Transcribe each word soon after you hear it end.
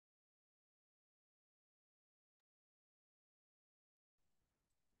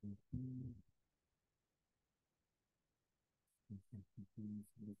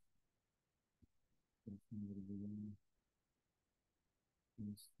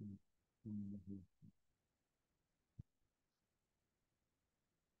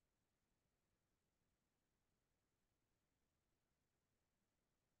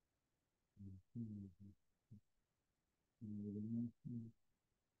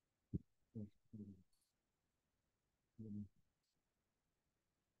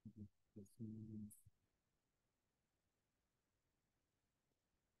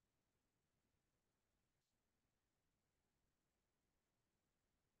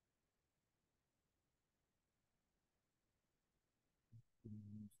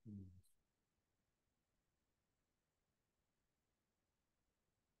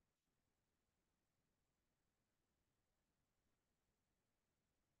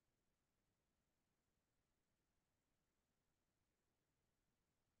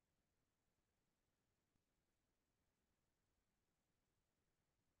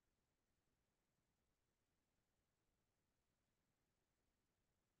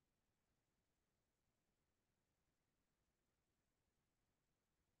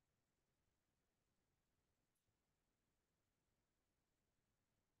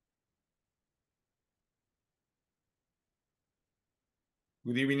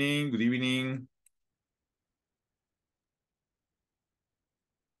Good evening, good evening.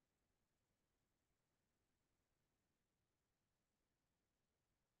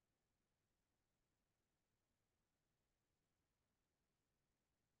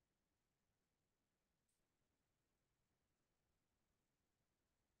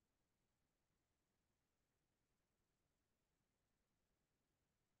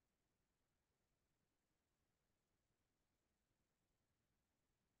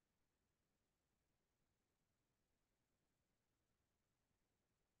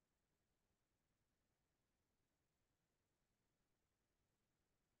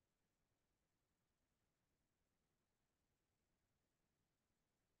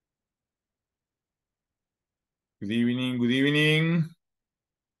 Good evening, good evening.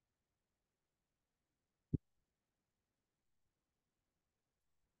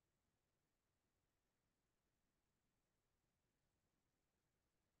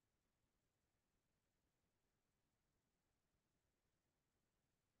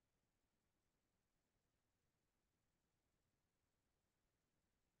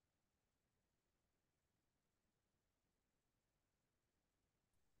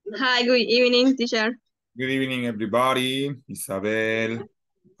 Hi, good evening, teacher. Good evening, everybody. Isabel,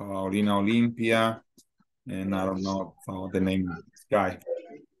 Paulina Olympia, and I don't know the name of this guy.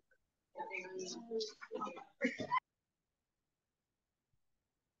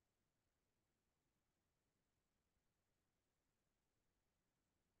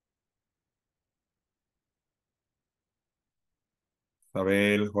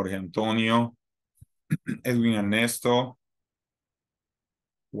 Isabel, Jorge Antonio, Edwin Ernesto,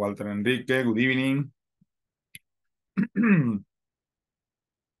 Walter Enrique, good evening.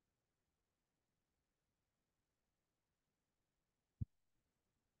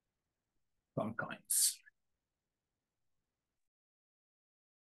 Sometimes.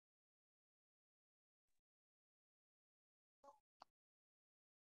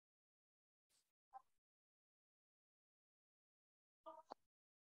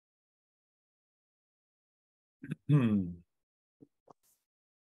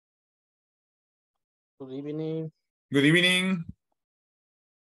 Good evening. Good evening.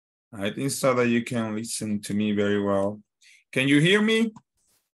 I think so that you can listen to me very well. Can you hear me?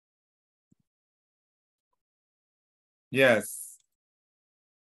 Yes.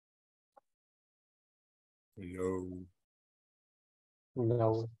 Hello.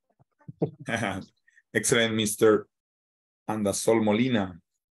 No. Excellent, Mr. Andasol Molina.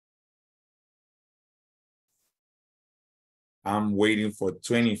 I'm waiting for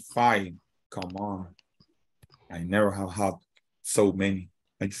 25. Come on. I never have had so many.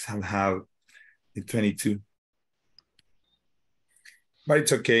 I just have had the 22. But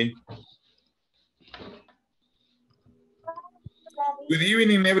it's okay. Good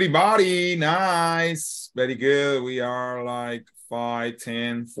evening, everybody. Nice. Very good. We are like 5,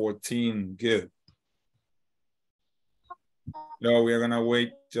 10, 14. Good. No, we are going to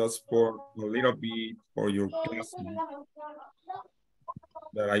wait just for a little bit for your classmates.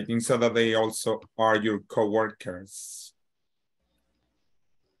 But I think so that they also are your coworkers.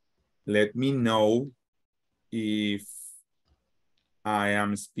 Let me know if I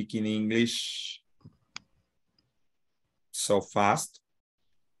am speaking English so fast.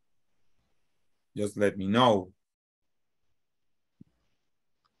 Just let me know.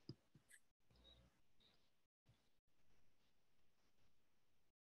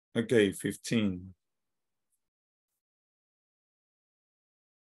 Okay, 15.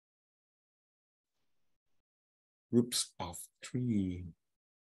 Groups of 3.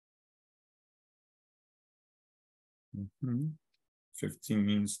 15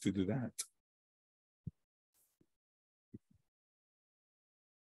 means to do that.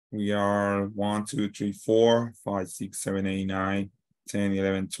 We are 1, 2, 3, 4, 5, 6, 7, 8, 9, 10,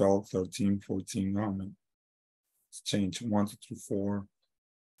 11, 12, 13, 14. Oh, man. Let's change 1, 2, 3, 4,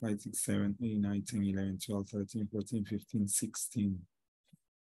 5, 6, 7, 8, 9, 10, 11, 12, 13, 14, 15, 16.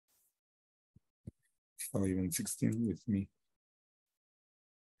 So even 16 with me.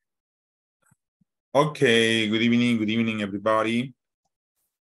 Okay, good evening, everybody.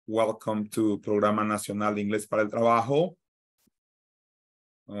 Welcome to Programa Nacional de Inglés para el Trabajo.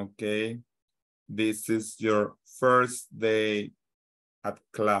 Okay, this is your first day at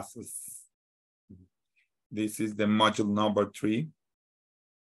classes. This is the module number 3.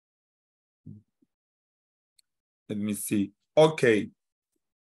 Let me see. Okay.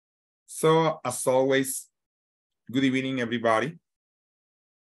 So as always, good evening, everybody.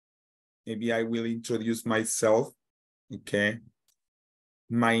 Maybe I will introduce myself. Okay.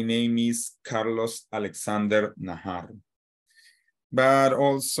 My name is Carlos Alexander Najarro. But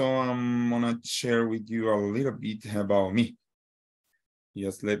also I'm gonna share with you a little bit about me.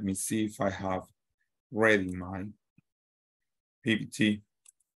 Just let me see if I have ready my PPT.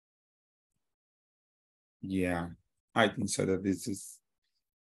 Yeah, I think so that this is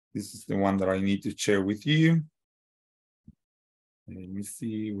the one that I need to share with you. Let me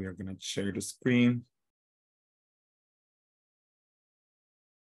see, we are gonna share the screen.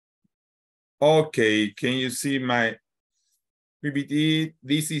 Okay, can you see my PPT?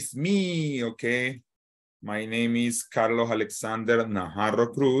 This is me, okay? My name is Carlos Alexander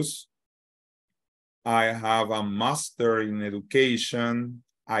Najarro Cruz. I have a master in education.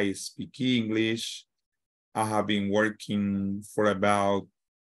 I speak English. I have been working for about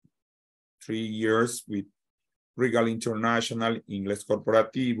 3 years with Regal International Inglés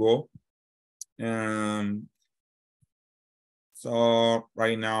Corporativo. So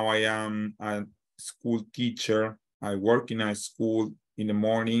right now I am a school teacher. I work in a school in the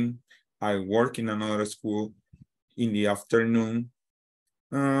morning. I work in another school in the afternoon.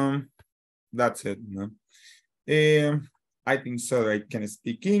 That's it. No? I think so that I can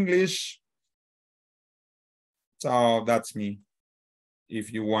speak English. So that's me.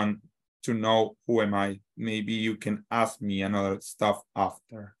 If you want to know who am I, maybe you can ask me another stuff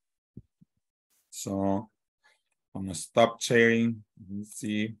after. So I'm gonna stop sharing. Let me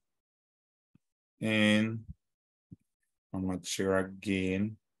see. And I'm gonna share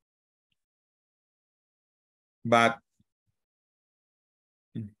again. But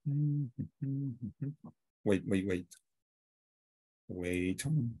wait.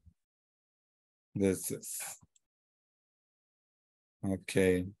 This is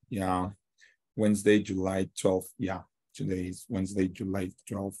okay. Yeah. Wednesday, July 12th. Yeah. Today is Wednesday, July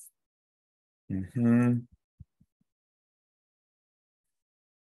 12th.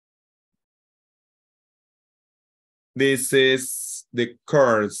 This is the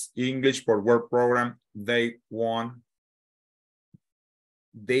course English for Work program, day 1.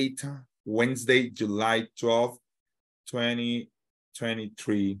 Data, Wednesday, July 12th,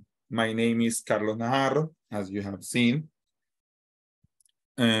 2023. My name is Carlos Najarro, as you have seen.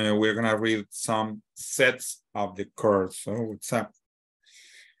 We're gonna read some sets of the course. So what's up?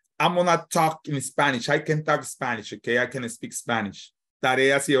 I'm gonna talk in Spanish. I can talk Spanish, okay? I can speak Spanish.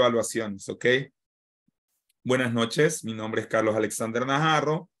 Tareas y evaluaciones, okay? Buenas noches, mi nombre es Carlos Alexander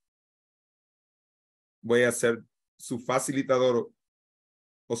Najarro. Voy a ser su facilitador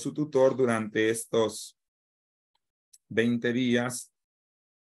o su tutor durante estos 20 días,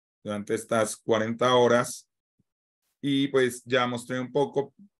 durante estas 40 horas. Y pues ya mostré un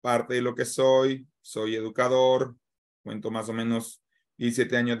poco parte de lo que soy. Soy educador, cuento más o menos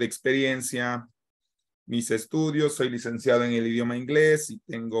 17 años de experiencia. Mis estudios, soy licenciado en el idioma inglés y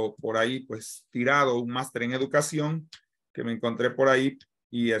tengo por ahí pues tirado un máster en educación que me encontré por ahí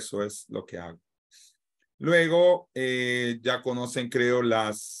y eso es lo que hago. Luego ya conocen creo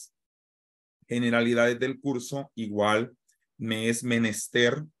las generalidades del curso, igual me es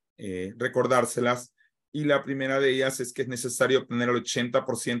menester recordárselas y la primera de ellas es que es necesario obtener el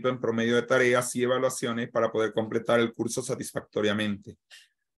 80% en promedio de tareas y evaluaciones para poder completar el curso satisfactoriamente.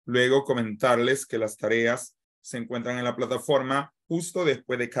 Luego comentarles que las tareas se encuentran en la plataforma justo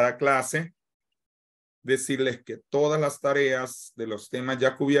después de cada clase. Decirles que todas las tareas de los temas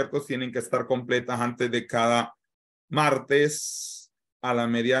ya cubiertos tienen que estar completas antes de cada martes a la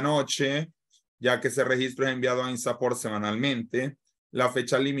medianoche, ya que ese registro es enviado a ISSSS semanalmente. La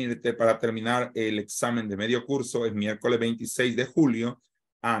fecha límite para terminar el examen de medio curso es miércoles 26 de julio,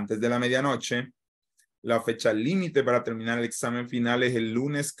 antes de la medianoche. La fecha límite para terminar el examen final es el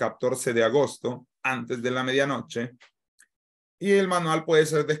lunes 14 de agosto, antes de la medianoche. Y el manual puede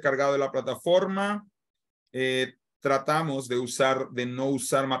ser descargado de la plataforma. Tratamos de no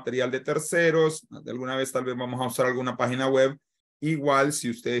usar material de terceros. De alguna vez tal vez vamos a usar alguna página web. Igual, si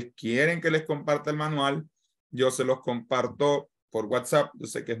ustedes quieren que les comparta el manual, yo se los comparto por WhatsApp. Yo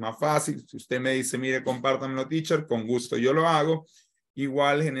sé que es más fácil. Si usted me dice, mire, compártamelo, teacher, con gusto yo lo hago.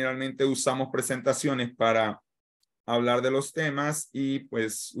 Igual, generalmente usamos presentaciones para hablar de los temas y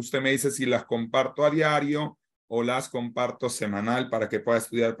pues usted me dice si las comparto a diario o las comparto semanal para que pueda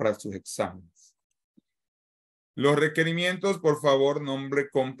estudiar para sus exámenes. Los requerimientos, por favor, nombre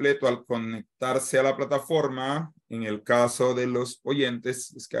completo al conectarse a la plataforma. En el caso de los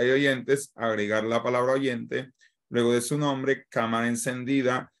oyentes, es que hay oyentes, agregar la palabra oyente, luego de su nombre, cámara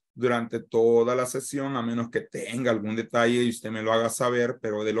encendida durante toda la sesión, a menos que tenga algún detalle y usted me lo haga saber,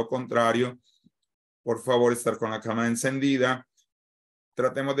 pero de lo contrario, por favor, estar con la cámara encendida.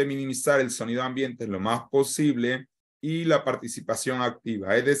 Tratemos de minimizar el sonido ambiente lo más posible y la participación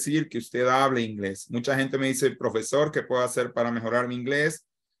activa, es decir, que usted hable inglés. Mucha gente me dice, profesor, ¿qué puedo hacer para mejorar mi inglés?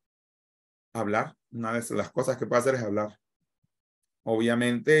 Hablar. Una de las cosas que puedo hacer es hablar.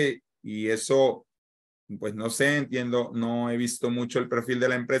 Obviamente, y eso, pues no sé, entiendo, no he visto mucho el perfil de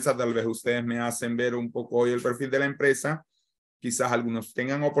la empresa, tal vez ustedes me hacen ver un poco hoy el perfil de la empresa. Quizás algunos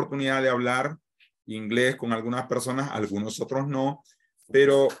tengan oportunidad de hablar inglés con algunas personas, algunos otros no.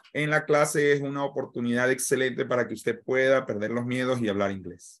 Pero en la clase es una oportunidad excelente para que usted pueda perder los miedos y hablar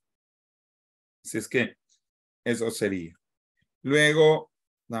inglés. Así es que eso sería. Luego,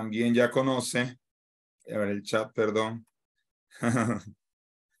 también ya conoce, a ver el chat, perdón.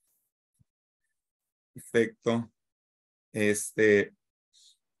 Perfecto. Tendré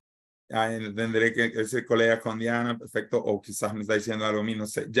que ser colega con Diana, perfecto, o quizás me está diciendo algo a mí, no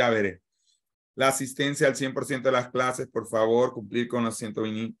sé, ya veré. La asistencia al 100% de las clases, por favor, cumplir con los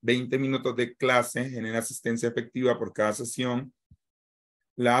 120 minutos de clase, genera asistencia efectiva por cada sesión.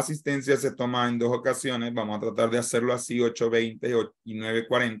 La asistencia se toma en 2 ocasiones, vamos a tratar de hacerlo así, 8:20 y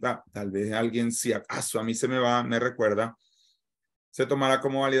 9:40. Tal vez alguien, si acaso a mí se me va, me recuerda. Se tomará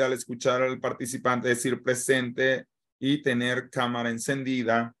como válida al escuchar al participante decir presente y tener cámara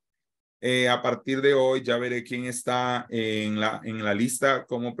encendida. A partir de hoy ya veré quién está en la lista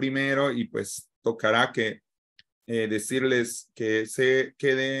como primero y pues tocará que decirles que se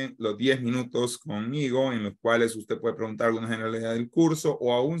queden los 10 minutos conmigo en los cuales usted puede preguntar alguna generalidad del curso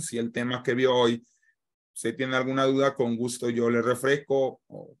o aún si el tema que vio hoy, si tiene alguna duda, con gusto yo le refresco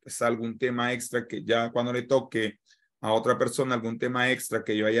o pues algún tema extra que ya cuando le toque a otra persona algún tema extra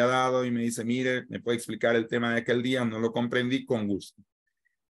que yo haya dado y me dice, mire, me puede explicar el tema de aquel día, no lo comprendí, con gusto.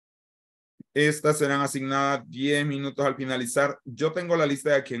 Estas serán asignadas 10 minutos al finalizar. Yo tengo la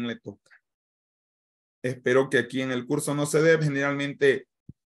lista de a quién le toca. Espero que aquí en el curso no se dé. Generalmente,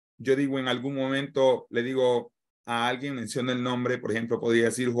 yo digo en algún momento, le digo a alguien, menciona el nombre, por ejemplo, podría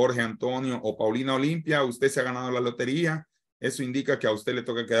decir Jorge Antonio o Paulina Olimpia, usted se ha ganado la lotería. Eso indica que a usted le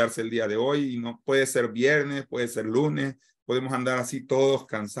toca quedarse el día de hoy y no puede ser viernes, puede ser lunes. Podemos andar así todos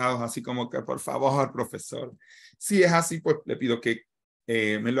cansados, así como que por favor, profesor. Si es así, pues le pido que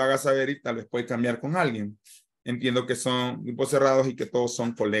me lo haga saber y tal vez puede cambiar con alguien. Entiendo que son grupos cerrados y que todos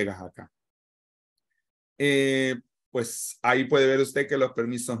son colegas acá. Pues ahí puede ver usted que los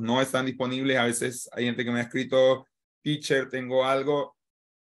permisos no están disponibles. A veces hay gente que me ha escrito, teacher, tengo algo.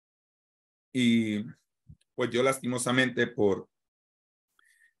 Y pues yo lastimosamente por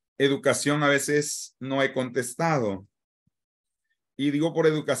educación a veces no he contestado. Y digo por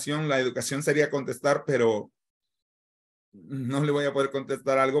educación, la educación sería contestar, pero no le voy a poder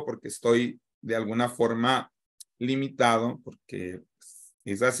contestar algo porque estoy de alguna forma limitado, porque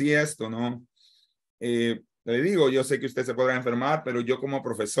es así esto, ¿no? Le digo, yo sé que usted se podrá enfermar, pero yo como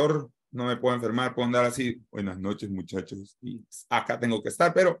profesor no me puedo enfermar, puedo andar así, buenas noches muchachos, y acá tengo que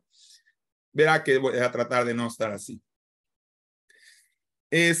estar, pero verá que voy a tratar de no estar así.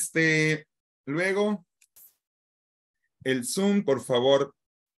 Luego, el Zoom, por favor,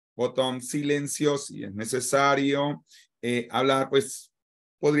 botón silencio si es necesario. Hablar, pues,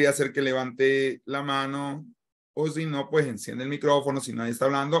 podría ser que levante la mano, o si no, pues enciende el micrófono si nadie está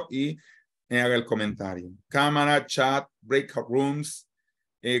hablando y haga el comentario. Cámara, chat, breakout rooms.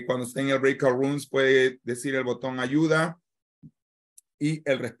 Cuando esté en el breakout rooms puede decir el botón ayuda y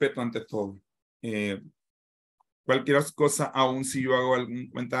el respeto ante todo. Cualquier cosa, aún si yo hago algún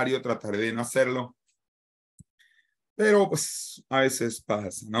comentario, trataré de no hacerlo. Pero pues a veces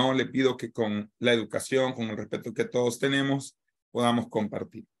pasa, ¿no? Le pido que con la educación, con el respeto que todos tenemos, podamos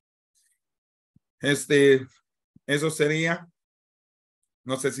compartir. Eso sería.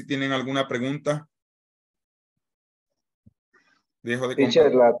 No sé si tienen alguna pregunta. Dejo de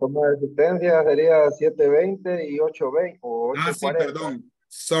Teacher, compartir. la toma de asistencia sería 7:20 y 8:20 o Ah, sí, 8:40. perdón.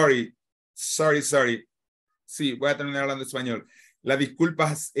 Sorry. Sí, voy a terminar hablando español. La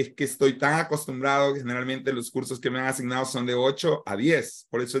disculpa es que estoy tan acostumbrado que generalmente los cursos que me han asignado son de 8 a 10.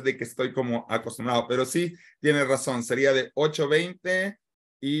 Por eso es de que estoy como acostumbrado. Pero sí, tienes razón. Sería de 8:20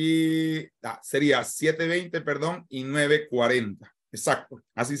 y... sería 7:20, perdón, y 9:40. Exacto.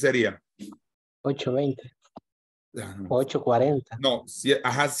 Así sería. 8:20. No, 8:40. no,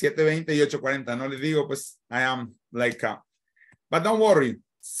 7:20 y 8:40. No les digo, pues, I am like... but don't worry.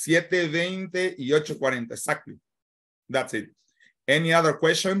 7:20 y 8:40. Exactly. That's it. Any other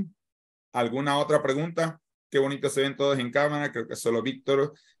question? ¿Alguna otra pregunta? Qué bonito se ven todos en cámara. Creo que solo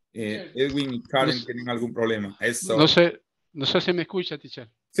Víctor, Edwin y Karen tienen algún problema. Eso. No sé si me escucha, teacher.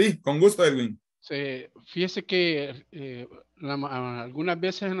 Sí, con gusto, Edwin. Sí, fíjese que algunas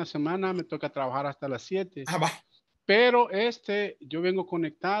veces en la semana me toca trabajar hasta las 7. Ah, va. Pero yo vengo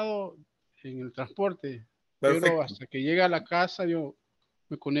conectado en el transporte. Perfecto. Pero hasta que llegue a la casa yo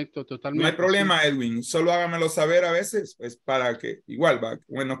me conecto totalmente. No hay problema, ¿sí? Edwin. Solo hágamelo saber a veces, pues para que igual va.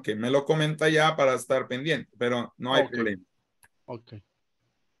 Bueno, que me lo comenta ya para estar pendiente, pero no hay problema. Ok.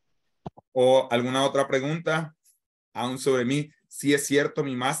 ¿O alguna otra pregunta aún sobre mí? Sí es cierto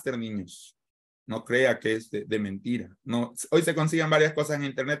mi máster, niños. No crea que es de mentira. No, hoy se consiguen varias cosas en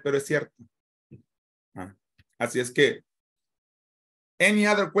internet, pero es cierto. Así es que, any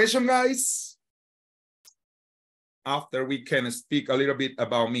other question, guys? After we can speak a little bit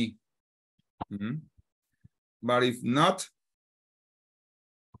about me. But if not,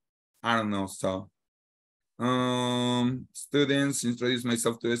 I don't know. So, students, introduce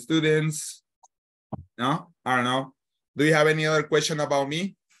myself to the students. No, I don't know. Do you have any other question about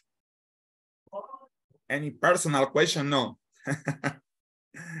me? Any personal question? No.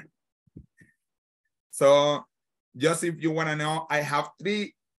 So, just if you want to know, I have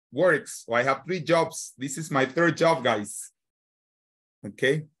 3 works, or I have 3 jobs. This is my 3rd job, guys.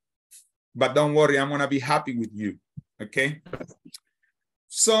 Okay. But don't worry, I'm going to be happy with you. Okay.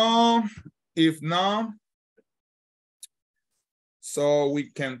 So, if not, so we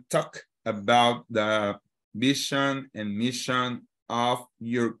can talk about the vision and mission of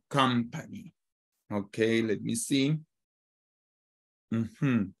your company. Okay, let me see.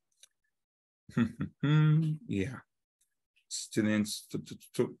 Yeah. Students,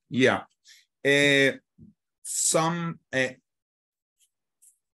 yeah. Some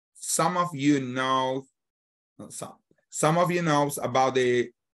of you know, some of you knows about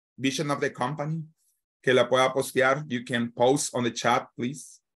the vision of the company. Que la pueda postear. You can post on the chat,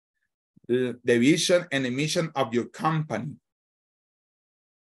 please. The vision and the mission of your company.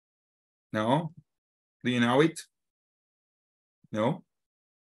 No? Do you know it? No?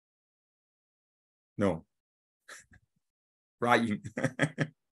 No. Right.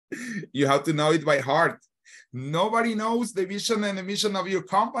 You have to know it by heart. Nobody knows the vision and the mission of your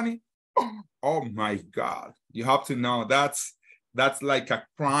company. Oh my God. You have to know. That's like a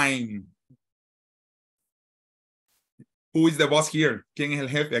crime. Who is the boss here? ¿Quién es el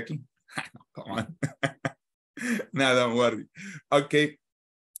jefe aquí? Come on. No, don't worry. Okay,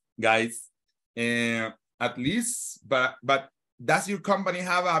 guys. At least, but does your company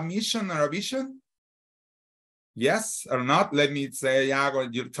have a mission or a vision? Yes or not? Let me say, yeah,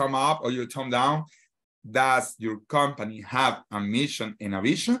 your thumb up or your thumb down. Does your company have a mission and a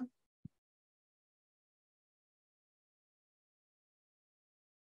vision?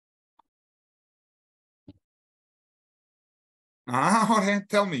 Jorge,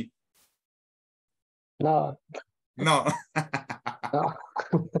 tell me. No. No. No.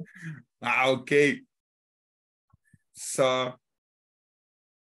 Okay. So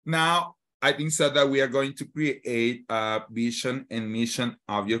now I think so that we are going to create a vision and mission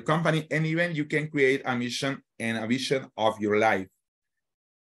of your company, and even you can create a mission and a vision of your life.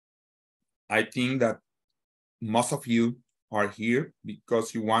 I think that most of you are here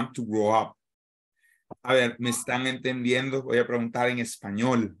because you want to grow up. A ver, ¿me están entendiendo? Voy a preguntar en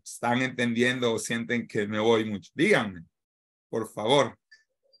español. ¿Están entendiendo o sienten que me voy mucho? Díganme, por favor.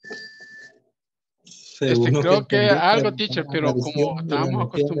 Creo que algo, teacher, pero como estábamos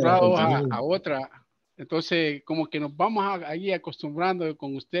acostumbrados a otra, entonces como que nos vamos ahí acostumbrando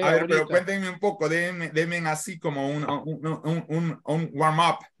con usted. A ver, ahorita. pero cuéntenme un poco, denme así como un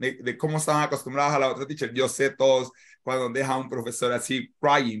warm-up de cómo estaban acostumbrados a la otra teacher. Yo sé todos cuando deja a un profesor así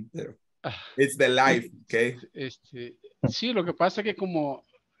crying, pero it's the life, ¿ok? Sí, lo que pasa es que como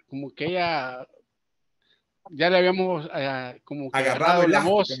que ella ya le habíamos como que agarrado agarrado el la asco,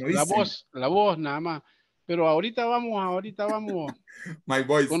 voz, como dicen. la voz nada más. Pero ahorita vamos My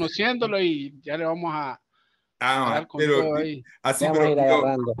voice. conociéndolo y ya le vamos a dar con pero todo ahí. así, Vamos a ir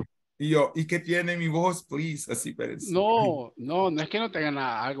agarrando. ¿Y qué tiene mi voz, please? Así, pero No es que no tengan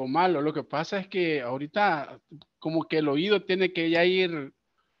algo malo. Lo que pasa es que ahorita como que el oído tiene que ya ir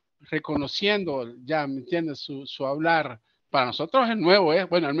reconociendo, ya, ¿me entiendes? Su hablar. Para nosotros es nuevo, ¿eh?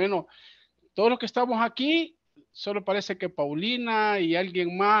 Bueno, al menos todos los que estamos aquí, solo parece que Paulina y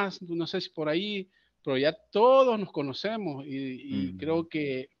alguien más, no sé si por ahí, pero ya todos nos conocemos y creo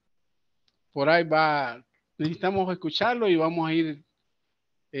que por ahí va, necesitamos escucharlo y vamos a ir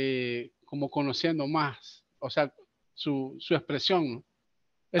como conociendo más, o sea, su expresión, ¿no?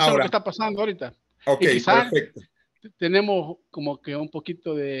 Eso es lo que Ahora, está pasando ahorita. ok, Y quizás perfecto. tenemos como que un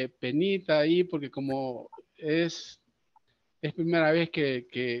poquito de penita ahí, porque como es primera vez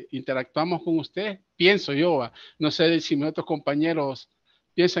que interactuamos con usted, pienso yo, no sé si mis otros compañeros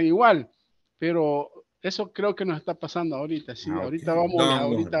piensan igual, pero eso creo que nos está pasando ahorita, sí, Ok,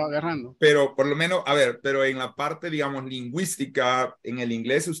 ahorita agarrando. Pero por lo menos, a ver, pero en la parte, digamos, lingüística, en el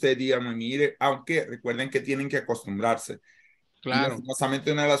inglés, usted, digamos, mire, aunque recuerden que tienen que acostumbrarse. Y Claro.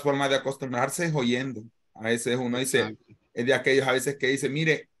 lastimosamente una de las formas de acostumbrarse es oyendo. A veces uno dice, es de aquellos a veces que dice,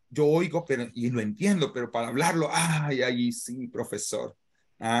 mire, yo oigo pero, y lo entiendo, pero para hablarlo, ahí sí, profesor.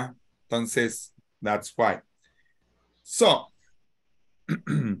 Entonces, that's why. So,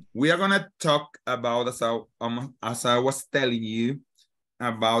 we are going to talk about, as I was telling you,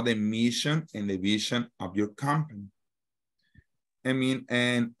 about the mission and the vision of your company. I mean,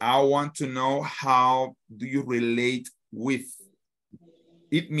 and I want to know, how do you relate with?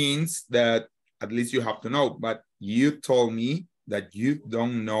 It means that at least you have to know, but you told me that you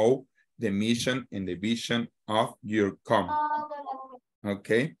don't know the mission and the vision of your company.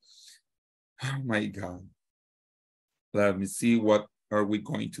 Okay. Oh my God. Let me see, what are we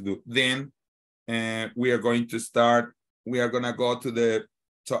going to do? Then we are going to start. We are going to go to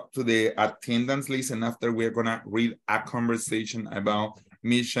the attendance list, and after we're going to read a conversation about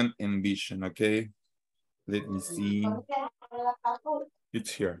mission and vision. Okay. Let me see.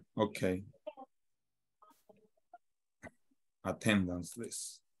 It's here. Okay. Attendance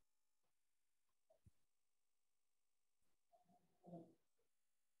list.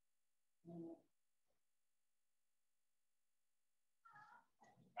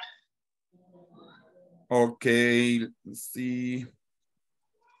 Okay, let's see.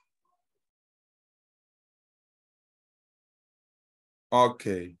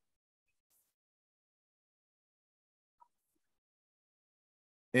 Okay.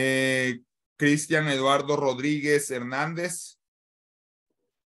 Cristian Eduardo Rodríguez Hernández.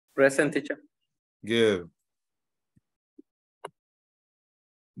 Present, teacher. Good.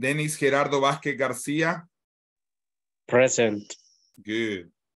 Denis Gerardo Vázquez García. Present.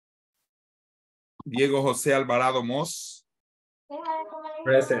 Good. Diego José Alvarado Mos.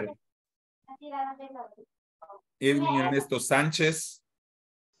 Present. Edwin Ernesto Sánchez.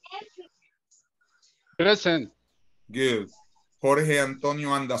 Present. Good. Jorge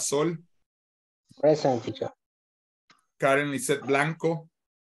Antonio Andasol. Present, teacher. Karen Lisette Blanco.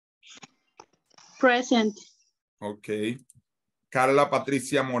 Present. Ok. Carla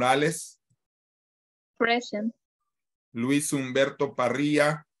Patricia Morales. Present. Luis Humberto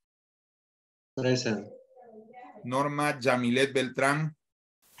Parrilla. Present. Norma Yamilet Beltrán.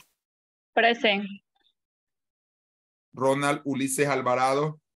 Present. Ronald Ulises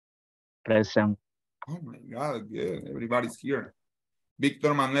Alvarado. Present. Oh my God, good. Everybody's here.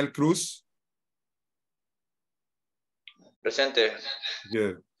 Víctor Manuel Cruz. Presente.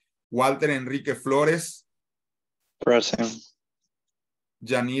 Good. Walter Enrique Flores. Present.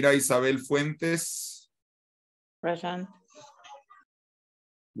 Yanira Isabel Fuentes. Present.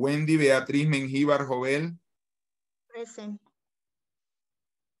 Wendy Beatriz Mengíbar Jovel. Present.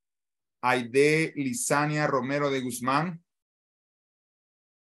 Aide Lisania Romero de Guzmán.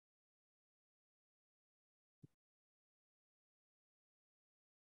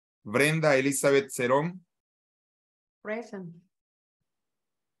 Brenda Elizabeth Cerón. Present.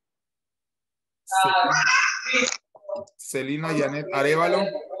 Celina Janet Arevalo.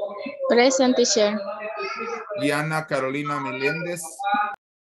 Present, teacher. Diana Carolina Meléndez.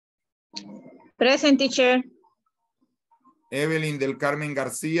 Present, teacher. Evelyn del Carmen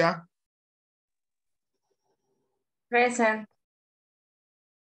García. Present.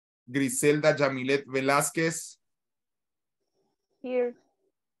 Griselda Yamilet Velázquez. Here.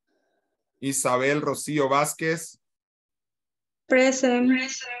 Isabel Rocío Vázquez. Present.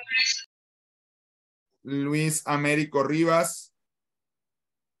 Luis Américo Rivas.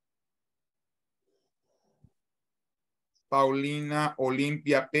 Paulina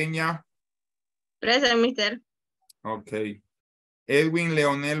Olimpia Peña. Present, mister. Okay. Edwin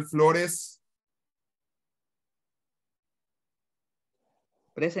Leonel Flores.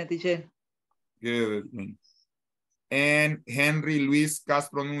 Present, teacher. Good. And Henry Luis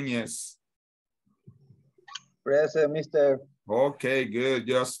Castro Núñez. Present, mister. Okay, good.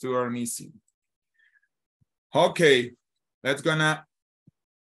 Just two are missing. Okay, let's gonna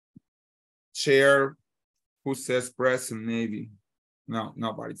share who says present maybe. No,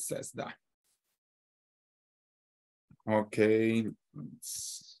 nobody says that. Okay,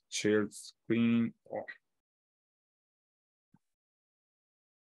 let's share screen. Oh.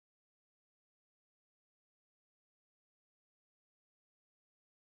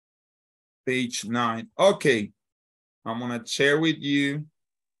 Page 9. Okay, I'm gonna share with you.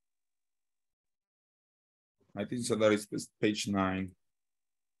 I think so that is page 9.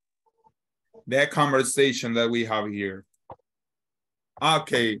 That conversation that we have here.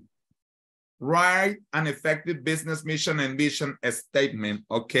 Okay. Write an effective business mission and vision statement,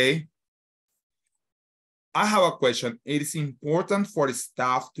 okay? I have a question. It is important for the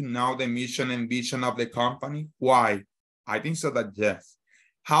staff to know the mission and vision of the company. Why? I think so that yes.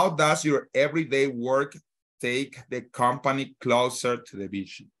 How does your everyday work take the company closer to the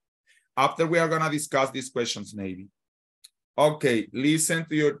vision? After we are gonna discuss these questions maybe. Okay, listen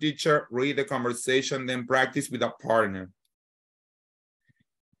to your teacher, read the conversation, then practice with a partner.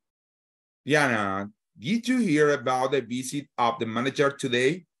 Diana, did you hear about the visit of the manager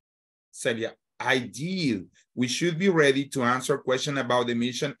today? Celia, I did. We should be ready to answer questions about the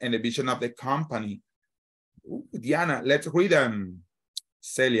mission and the vision of the company. Ooh, Diana, let's read them.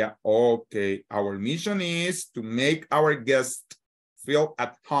 Celia, okay, our mission is to make our guests feel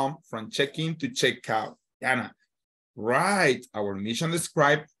at home from check-in to check-out. Diana, right, our mission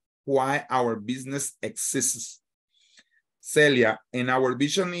describes why our business exists. Celia, and our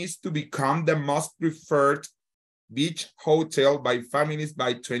vision is to become the most preferred beach hotel by families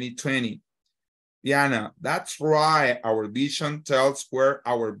by 2020. Diana, that's right. Our vision tells where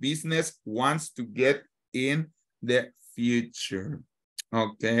our business wants to get in the future.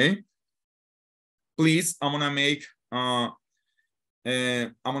 Okay. Please, I'm gonna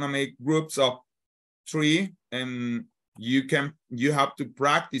make groups of 3, and you have to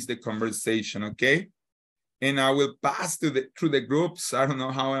practice the conversation, okay? And I will pass through the groups. I don't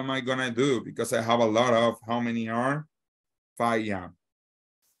know how am I gonna do because I have a lot of, how many are? 5, yeah.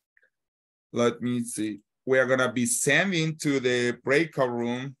 Let me see. We are gonna be sending to the breakout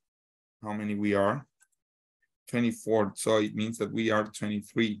room. How many we are? 24, so it means that we are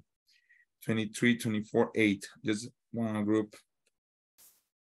 23, 24, 8. Just one group.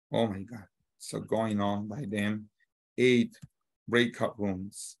 Oh my God, so going on by then. 8 breakout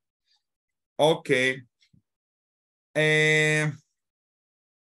rooms. Okay. I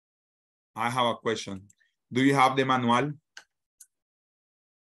have a question. Do you have the manual?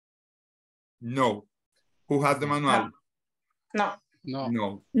 No. Who has the manual? No. No.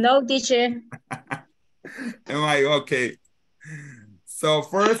 No. No, teacher. Am I okay? So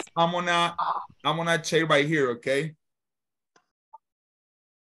first, I'm gonna check by here, okay?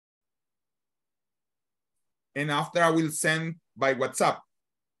 And after I will send by WhatsApp.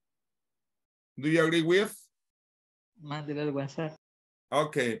 Do you agree with? Mándele al WhatsApp.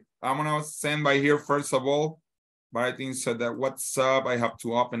 Okay, I'm gonna send by here first of all, but I think so that WhatsApp, I have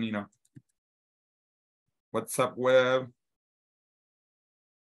to open, you know. WhatsApp web.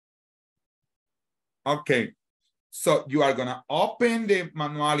 Okay, so you are gonna open the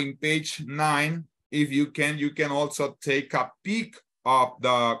manual in page 9. If you can also take a peek of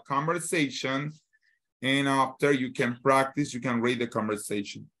the conversation, and after you can practice, you can read the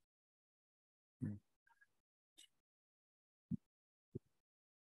conversation.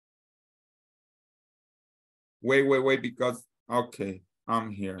 Wait, because, okay,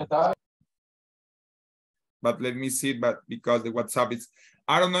 I'm here. But let me see, but because the WhatsApp is,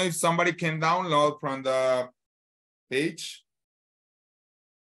 I don't know if somebody can download from the page.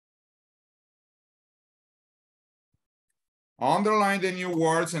 Underline the new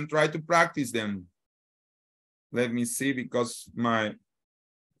words and try to practice them. Let me see, because my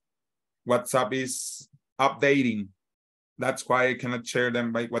WhatsApp is updating. That's why I cannot share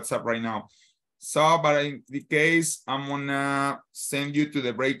them by WhatsApp right now. So, but in the case, I'm gonna send you to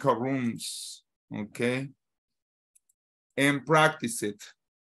the breakout rooms, okay? And practice it.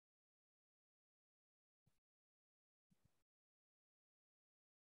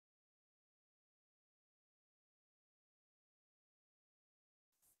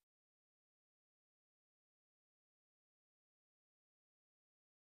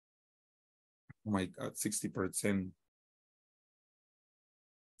 Oh my God, 60%.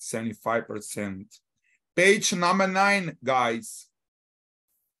 75%. Page number 9, guys.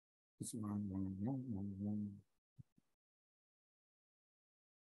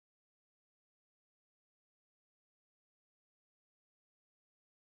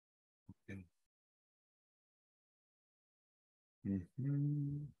 Okay.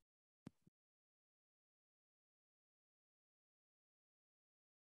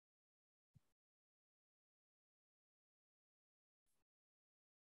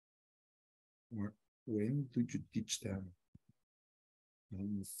 When do you teach them? Let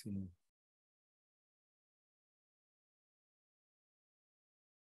me see.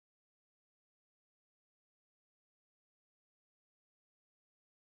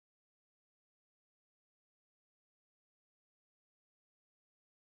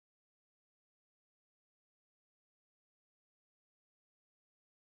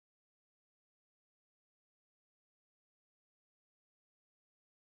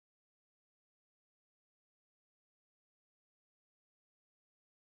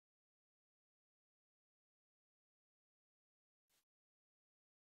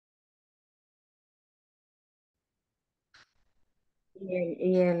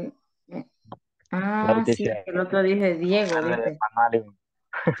 Ah, sí, teacher. el otro dije Diego, Dale de dice. manual.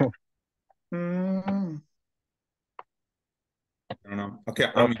 Mm, No. Okay,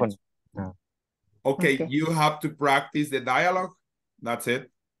 Micrófono. No. okay, Okay. you have to practice the dialogue. That's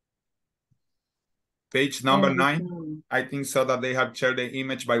it. Page number 9. I think so that they have shared the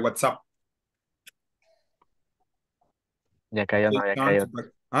image by WhatsApp. Ya cayó, no había caído.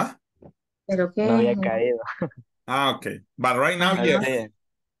 Huh? ¿Pero qué? No había caído. Ah, okay. But right now, yes, Sí.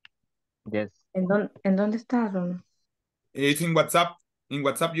 Yes. ¿En dónde está, Ron? it's in WhatsApp. In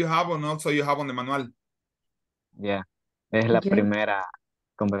WhatsApp you have, and also you have on the manual. Ya. Es la Yo- primera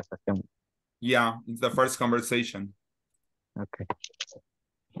conversación. Yeah, it's the first conversation. Ok.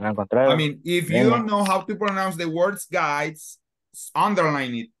 ¿Lo encontraron? I mean, if you don't know how to pronounce the words, guys,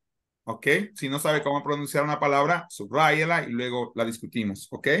 underline it. ¿Ok? Si no sabe cómo pronunciar una palabra, subráyela y luego la discutimos.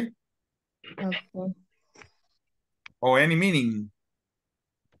 ¿Ok? Okay. O any meaning.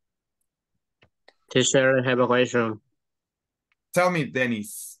 Teacher, I have a question. Tell me,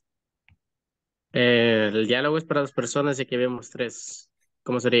 Dennis. El diálogo es para 2 personas y aquí vemos 3.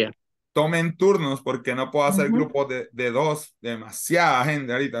 ¿Cómo sería? Tomen turnos porque no puedo hacer grupos de 2. Demasiada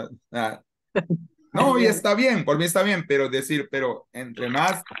gente ahorita. No, y está bien, por mí está bien, pero entre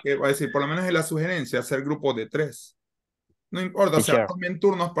más, que voy a decir, por lo menos en la sugerencia, hacer grupos de 3. No importa, o sea, Teacher. tomen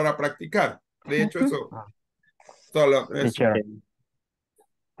turnos para practicar. De hecho, eso, solo eso. Teacher.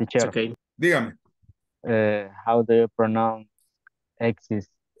 It's Teacher. okay. Dígame. How do you pronounce exist?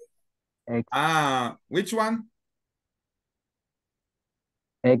 Which one?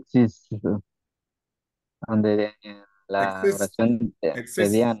 Exist. Donde en la Exist. oración de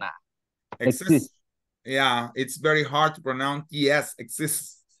Exist. Diana. Exist. Yeah, it's very hard to pronounce. Yes,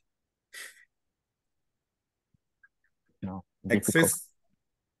 exists. No. Exist.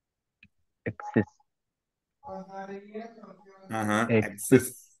 Exist.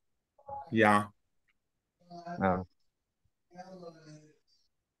 Exist. Yeah. No.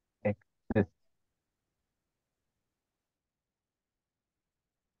 Exist.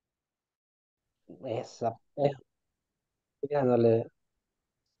 Ya no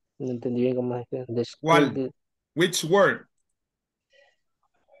entendí bien cómo es que ¿Cuál? Which word?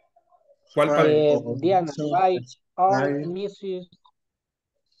 ¿Cuál palabra? Diana, right or Mrs.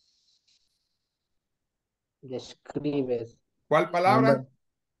 Describes. ¿Cuál palabra?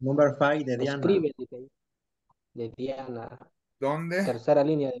 Number 5 de Diana. Describe de Diana. ¿Dónde? Tercera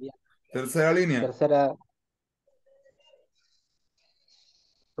línea de Diana. Tercera línea. Tercera.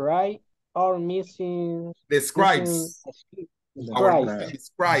 Right or missing. Describes.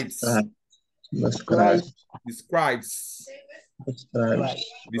 Describes.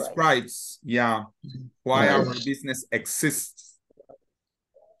 Describes. Yeah. Why our business exists.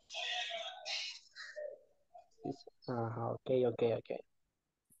 Okay.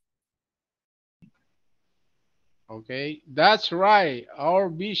 Okay, that's right. Our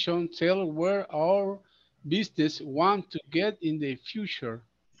vision tells where our business want to get in the future.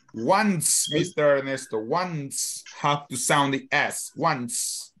 Once, Mr. Ernesto, once have to sound the S.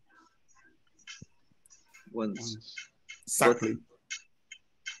 Once. Exactly.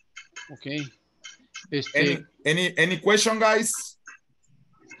 Okay. Any question, guys?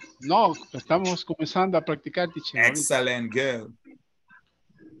 No, estamos comenzando a practicar, teacher. Excellent, good.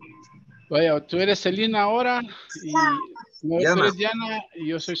 Vaya, tú eres Celina ahora y tú eres Diana y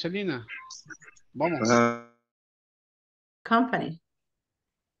yo soy Celina. Vamos. Company.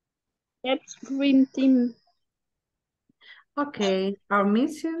 It's green team. Okay, our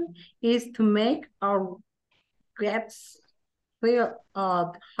mission is to make our guests feel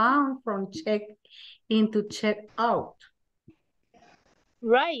at home from check in to check out.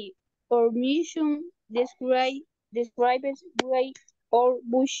 Right. Our mission describes why our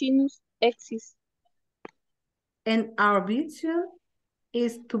business exists. And our vision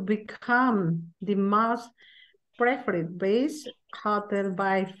is to become the most preferred base hotel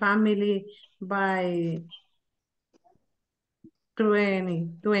by family by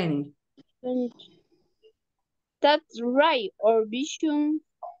 2020. That's right. Our vision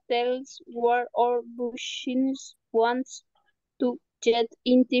tells where our business wants to get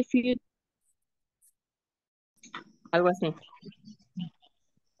in the future. Algo así.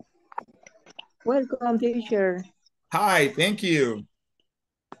 Welcome, teacher. Hi, thank you.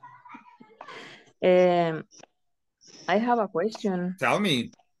 I have a question. Tell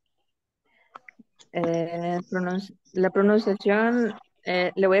me. La pronunciación,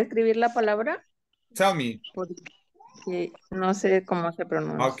 le voy a escribir la palabra Tell me. porque no sé cómo se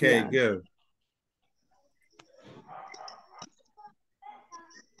pronuncia. Okay, good.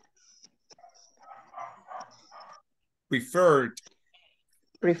 Preferred.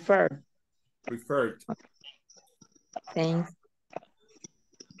 Prefer. Preferred. Thanks.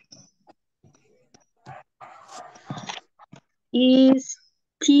 Is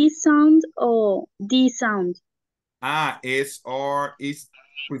T sound or D sound? S or is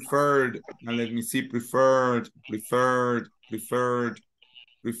preferred. Now let me see. Preferred. Preferred. Preferred.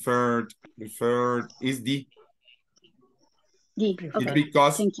 Preferred. Preferred is D. D. It's Okay.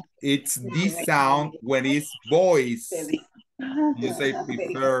 because it's the sound when it's voice. You say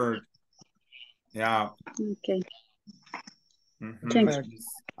preferred. Yeah. Okay. Thank you.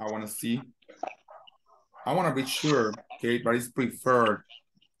 I want to see. I want to be sure. Okay, but it's preferred.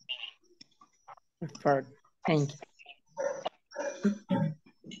 Preferred. Thank you.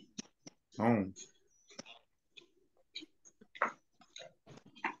 Oh.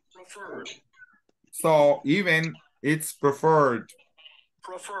 Preferred. So even it's preferred.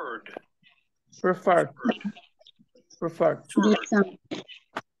 Preferred. Preferred. Preferred. D sound.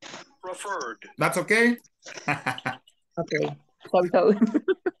 Preferred. That's okay? Okay. So.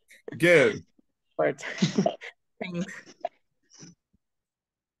 Good. Thanks.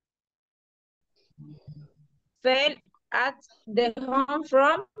 Fail at the home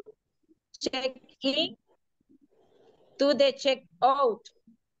from check-in to the check-out.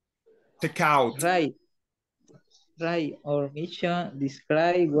 Check out. Right. Right. Our mission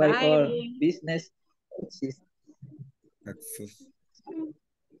describe why our business exists.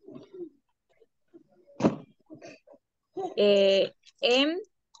 And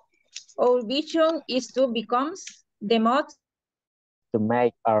our vision is to become the most To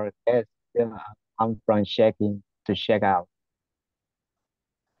make our guests feel at home from check-in to check-out.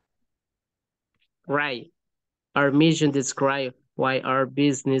 Right. Our mission describes why our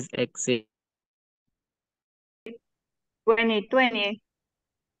business exists. 2020.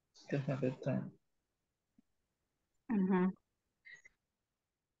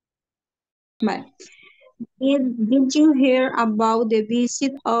 But did you hear about the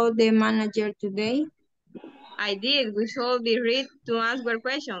visit of the manager today? I did. We should be ready to answer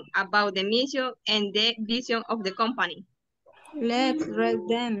questions about the mission and the vision of the company. Let's read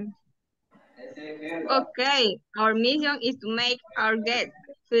them. Okay, our mission is to make our guests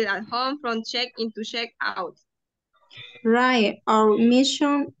feel at home from check-in to check-out. Right. Our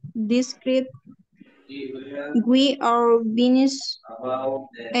mission describes we our business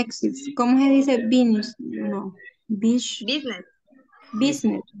exists. ¿Cómo se dice business? No. Business.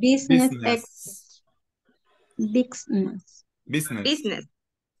 Business. Business. Exists. Business. Business. Business.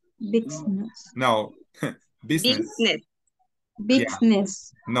 Business. No. Business. Business.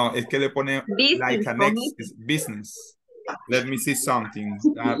 Business. Yeah. No, es que le pone like an X. It's business. Let me see something.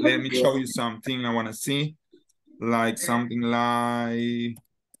 Let me show you something I want to see. Like something like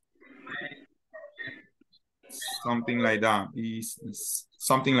that. Business.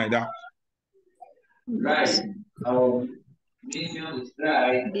 Something like that.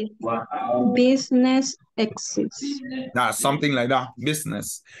 Business exists. Something like that.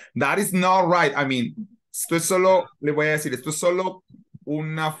 Business. That is not right. I mean, esto es solo, le voy a decir, esto es solo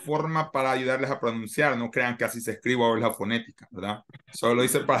una forma para ayudarles a pronunciar. No crean que así se escribe o es la fonética, ¿verdad? Solo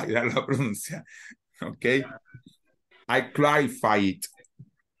hice para ayudarles a pronunciar. Ok. I clarify it.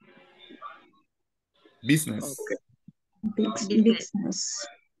 Business. Okay. Business.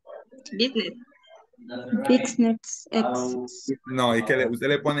 Business. Business exists. No, es que usted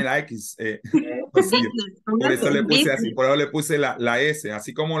le pone la X. Por eso le puse así, por eso le puse la S,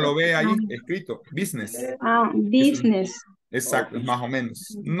 así como lo ve ahí escrito. Business. Business. Exacto, es más o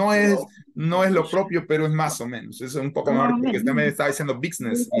menos. No es lo propio, pero es más o menos. Es un poco mejor porque usted me está diciendo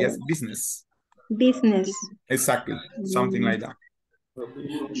business y es business. Business. Exactly, something like that.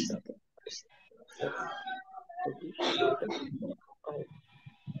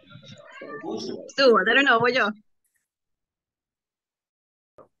 Tú, I don't know, voy yo.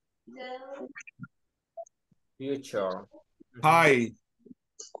 Future. Hi.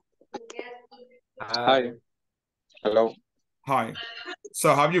 Hi. Hello. Hi.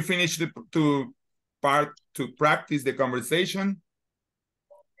 So have you finished to practice the conversation?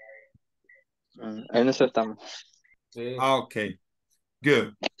 En eso estamos. Sí. Okay,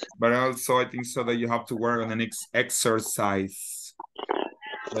 good. But also I think so that you have to work on the next exercise.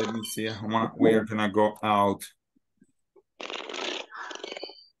 Let me see how we are gonna go out.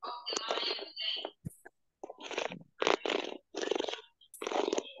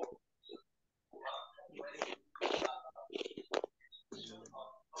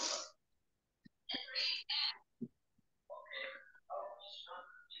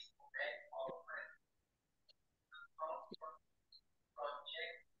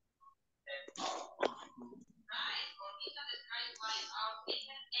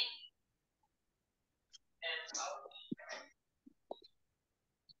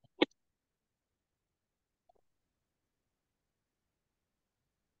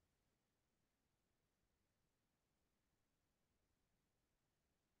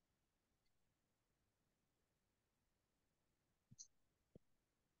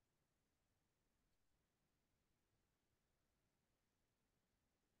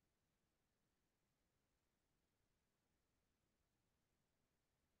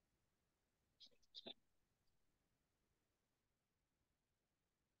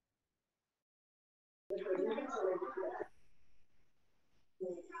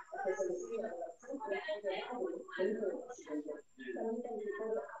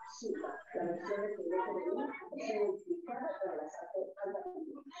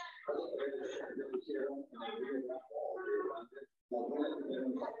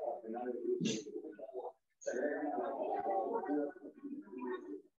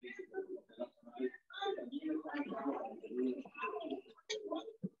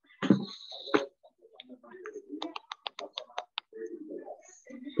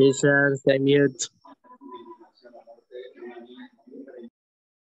 Teacher, stay mute.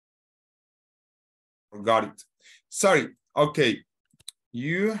 Got it. Sorry. Okay.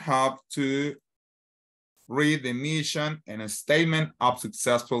 You have to read the mission and a statement of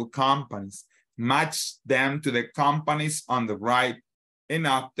successful companies. Match them to the companies on the right. And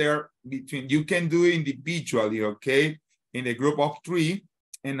after you can do it individually, okay? In the group of 3.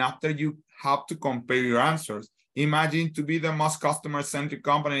 And after you have to compare your answers. Imagine to be the most customer-centric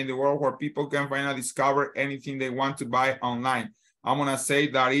company in the world where people can finally discover anything they want to buy online. I'm gonna say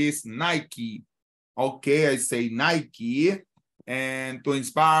that is Nike. Okay, I say Nike. And to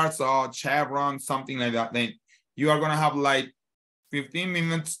inspire, so Chevron, something like that. Then you are gonna have like 15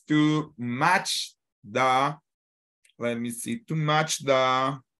 minutes to match the, let me see, to match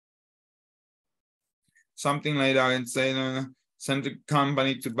the, something like that, and say centric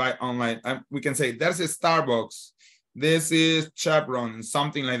company to buy online. We can say there's a Starbucks, this is Chevron,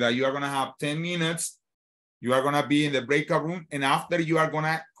 something like that. You are gonna have 10 minutes. You are gonna be in the breakout room, and after you are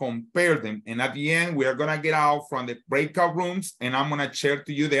gonna compare them. And at the end, we are gonna get out from the breakout rooms, and I'm gonna share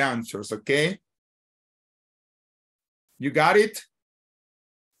to you the answers, okay? You got it?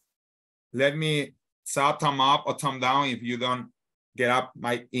 Let me say thumb up or thumb down if you don't get up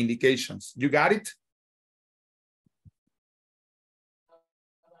my indications. You got it?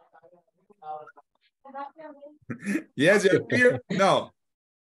 Yes, you're clear? No.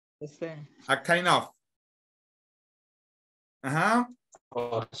 A kind of.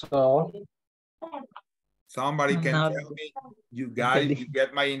 So, Somebody can No. tell me you got it, you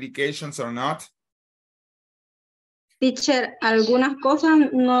get my indications or not? Teacher, algunas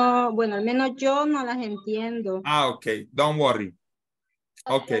cosas no, bueno, al menos yo no las entiendo. Okay, don't worry.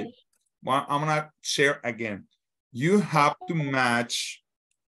 Okay, well, I'm gonna share again. You have to match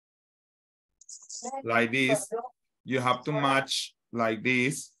like this. You have to match like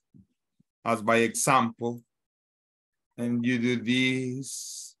this as by example. And you do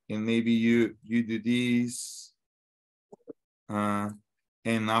this, and maybe you do this.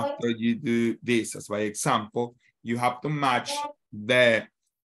 And after you do this as by example, you have to match the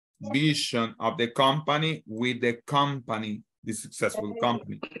vision of the company with the company, the successful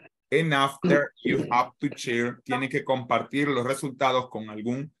company. And after you have to share, tiene que compartir los resultados con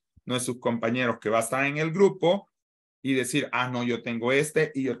alguno de sus compañeros que va a estar en el grupo y decir, ah, no, yo tengo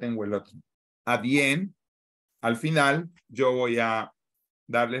este y yo tengo el otro. At the end, al final yo voy a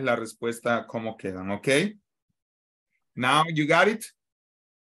darles la respuesta como quedan, ¿ok? Now you got it.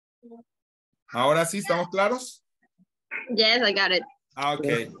 Ahora sí, ¿estamos claros? Yes, I got it.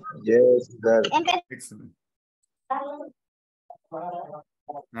 Okay. Yes, got it. Excellent.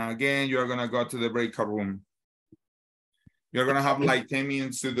 Now again, you're going to go to the breakout room. You're going to have like 10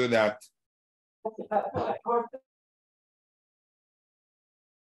 minutes to do that.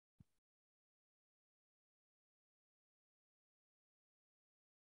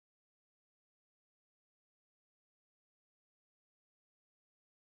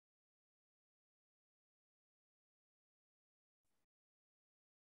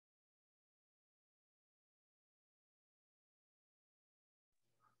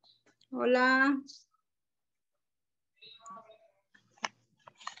 Hola.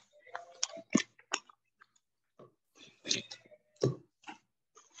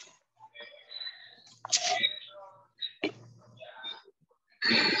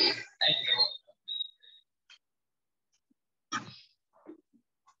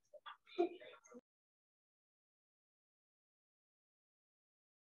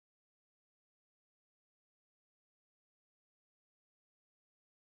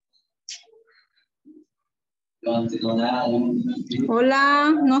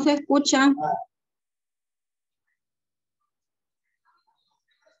 Hola, no se escucha.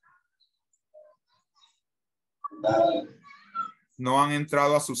 No han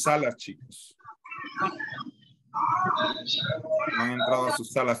entrado a sus salas, chicos. No han entrado a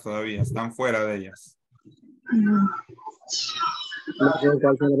sus salas todavía. Están fuera de ellas. No sé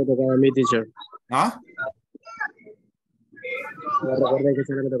cuál sala me tocaba a mí, teacher. ¿Ah? No recuerdo qué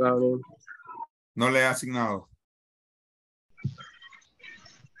sala me tocaba a mí. No le he asignado.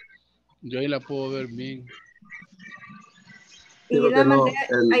 Yo ahí la puedo ver bien. Y la mandé,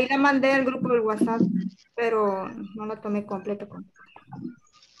 ahí la mandé al grupo del WhatsApp, pero no la tomé completa.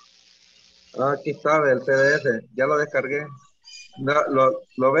 Aquí está el PDF, ya lo descargué.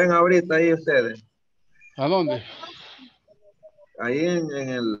 ¿Lo ven ahorita ahí ustedes? ¿A dónde? Ahí en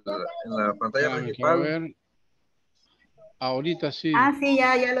la pantalla Quiero principal. ver. Ahorita sí. Ah, sí,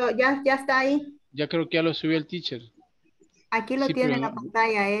 ya está ahí. Ya creo que ya lo subió el teacher. Aquí lo Sí, tiene pero en la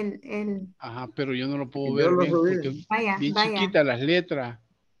pantalla él. Ajá, pero yo no lo puedo Yo ver lo bien subí. porque Vaya, bien vaya. chiquitas las letras.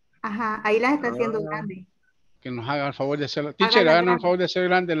 Ajá, ahí las está haciendo grande. Que nos haga el favor de hacerla. Teacher, Hágala háganos el grande. favor de hacer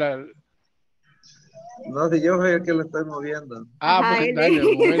grande la... No, si yo soy el que lo estoy moviendo. Ah, Ajá, pues él. dale,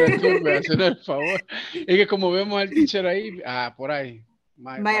 mujer, tú me hacer el favor. Es que como vemos al teacher ahí, por ahí.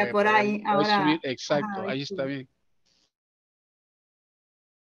 Vaya, por ahí. Voy a Ahora. subir, exacto, Ajá, ahí está bien.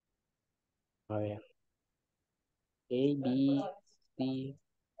 A ver. A, B, C,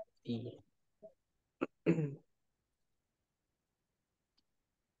 D.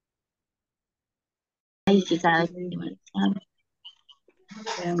 Ay, sí, sabe.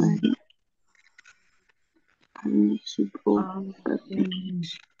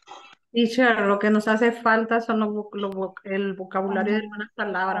 Teacher, lo que nos hace falta son el vocabulario de algunas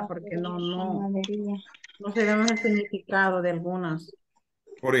palabras, porque no sabemos el significado de algunas.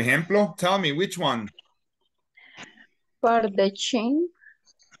 Por ejemplo, tell me which one. For the chain.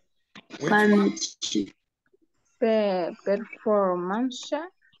 Which one?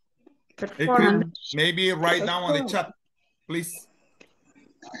 Performance. Maybe write down on the chat, please.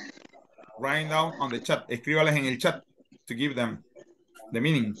 Write down on the chat. Escríbales en el chat to give them the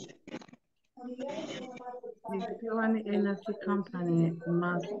meaning. The energy company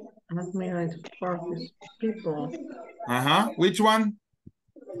must admire for his people. Which one?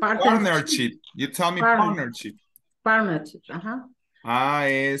 Partnership. You tell me partnership. Partnership, ajá.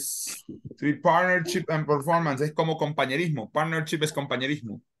 Es partnership and performance. Es como compañerismo. Partnership es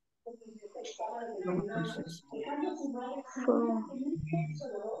compañerismo.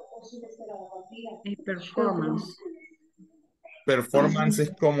 Performance. Performance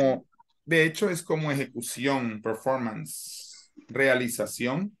es como, de hecho es como ejecución, performance,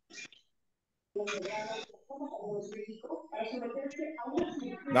 realización.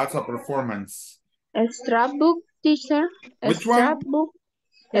 That's a performance. Scrapbook, teacher. Which one?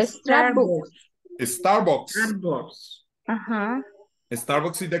 Scrapbook. Starbucks. Ajá.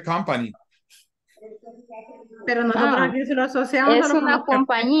 Starbucks is the company. Pero nosotros aquí se lo asociamos. Es una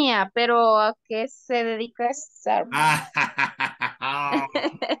compañía, pero ¿a qué se dedica Starbucks?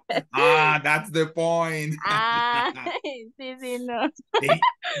 That's the point. Sí, no.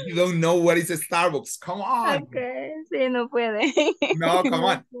 You don't know what is a Starbucks. Come on. Okay, sí, no puede. No, come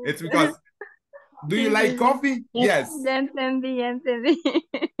on. It's because, do you like coffee? Yes. Ya entendí.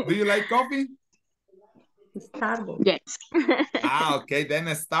 Do you like coffee? Starbucks. Yes. Okay. Then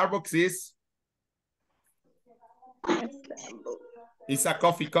a Starbucks is It's a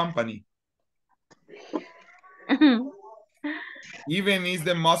coffee company. Even is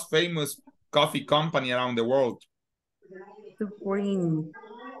the most famous coffee company around the world. To bring.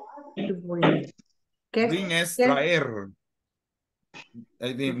 To bring. Bring es traer.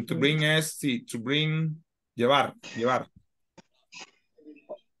 I think to bring es, sí, to bring, llevar. I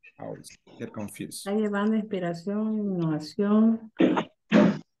always get confused. Está llevando inspiración, innovación.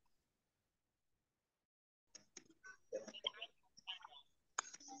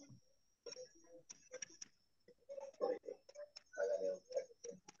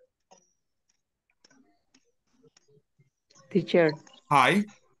 Teacher. Hi.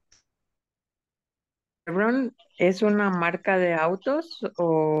 Chevron es una marca de autos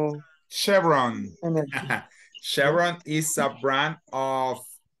o Chevron. energía. Chevron is a brand of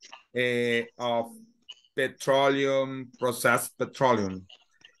petroleum, processed petroleum.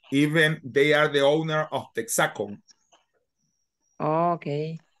 Even they are the owner of Texaco. Oh,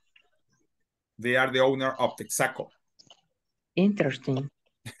 okay. They are the owner of Texaco. Interesting.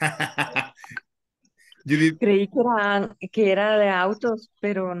 Creí que era de autos,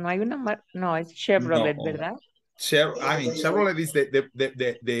 pero no hay una marca. No, es Chevrolet, No. ¿verdad? Chevrolet is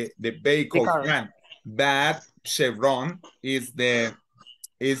the vehicle brand, but Chevron is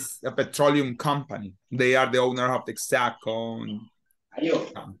a petroleum company. They are the owner of Texaco.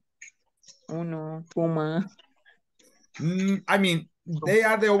 Uno, Puma. I mean, they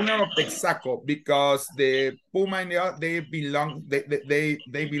are the owner of Texaco because the Puma they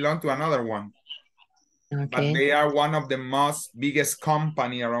belong to another one. Okay. But they are one of the most biggest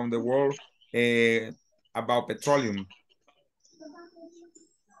company around the world about petroleum.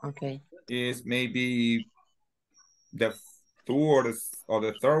 Okay. Is maybe the two or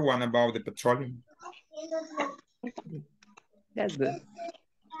the third one about the petroleum. That's good.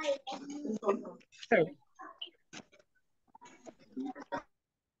 Sure.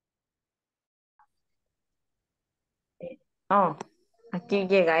 Oh, aquí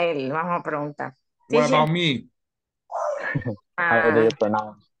llega él. Vamos a preguntar. What about me? How do you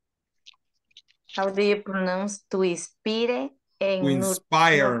pronounce? How do you pronounce to inspire? To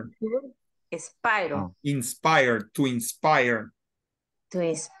inspire. Inspire. Oh. Inspire. To inspire. To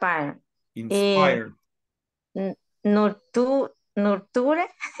inspire. Inspire. Nurture. Nurture.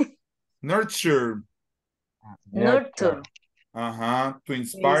 Nurture. To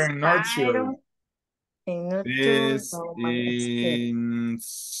inspire and nurture. Is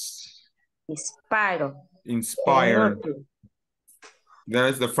inspire. Inspire. That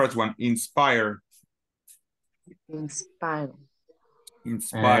is the first one. Inspire. Inspire.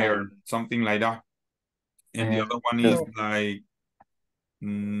 Inspire. Something like that. And the other one is like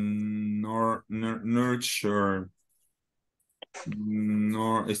nurture.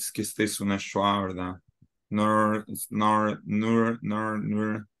 No, es que esta es una schwa, ¿verdad?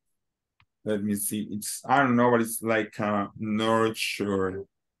 Let me see. It's, I don't know, but it's like nurture.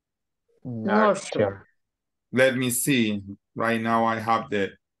 Nurture. Let me see. Right now I have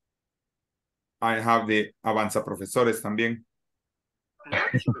the Avanza Profesores también.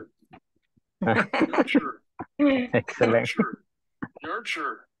 Nurture. Excellent.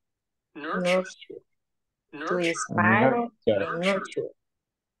 Nurture. To inspire.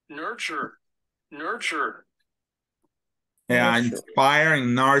 Nurture. Yeah, inspire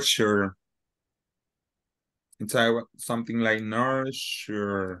and nurture. It's something like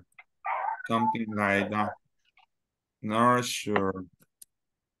nurture. Something like that. Nurture.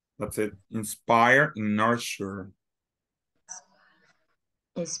 That's it. Inspire and nurture.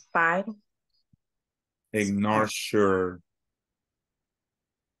 Inspire. And nurture.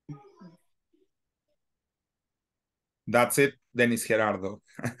 That's it. Dennis Gerardo.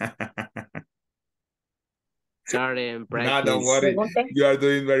 Sorry, in practice. No, don't worry. You are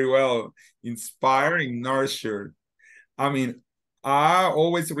doing very well. Inspire and nurture. I mean, I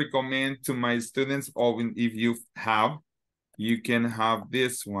always recommend to my students, if you have, you can have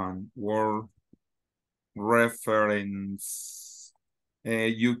this one, word reference.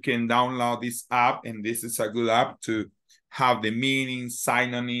 You can download this app, and this is a good app to have the meanings,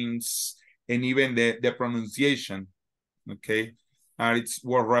 synonyms, and even the pronunciation. Okay, it's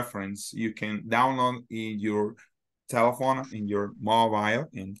word reference. You can download in your telephone, in your mobile,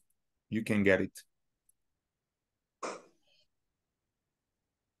 and you can get it.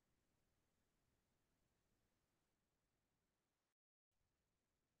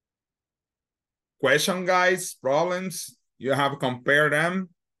 Question, guys, problems? You have compared them?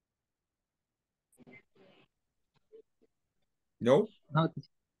 No?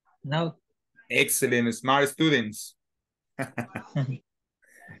 No. Excellent, smart students.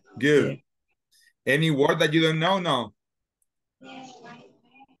 Good. Any word that you don't know? No.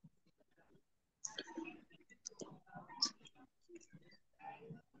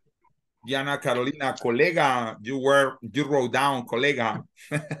 Diana Carolina, colega, you wrote down colega.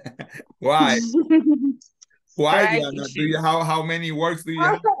 Why? Why, Right. Diana? Do you how many words do you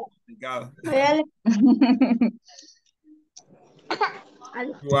have? Really?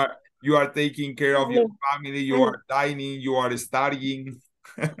 You are taking care of your family, you are dining, you are studying.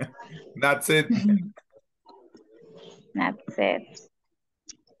 That's it. That's it.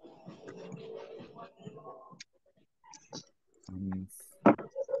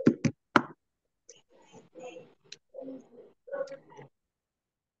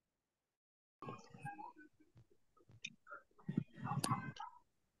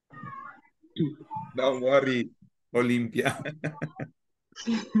 Don't worry, Olympia.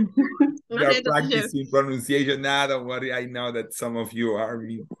 You're practicing pronunciation now. Don't worry. I know that some of you are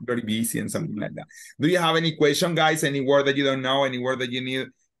very busy and something like that. Do you have any question, guys? Any word that you don't know? Any word that you need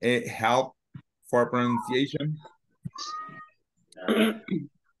help for pronunciation? No.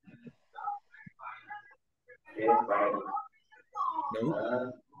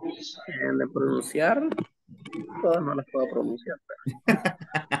 De pronunciar, todas no las puedo pronunciar.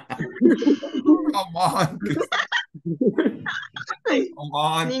 Come on. Come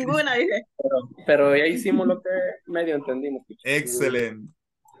on. Ninguna, dije. Pero ya hicimos lo que medio entendimos. Excellent.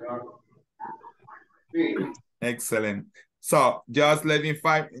 Excellent. So just let me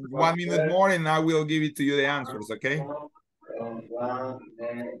 1 minute more and I will give it to you the answers, okay?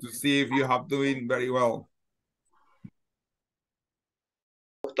 To see if you have doing very well.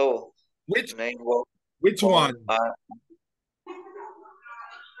 Which one?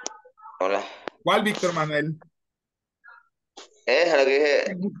 Hola. ¿Cuál, Víctor Manuel? Es lo que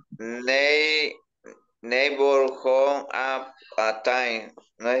dije. Neighbor, home, up, a time.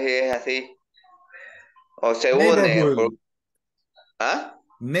 No sé si es así. O se une. ¿Ah?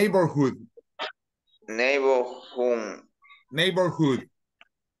 Neighborhood. Neighborhood. Neighborhood.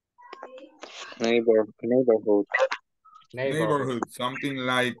 Neighborhood. Neighborhood. Something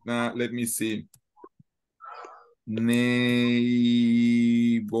like, let me see. Neighborhood.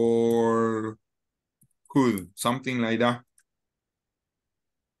 Something like that.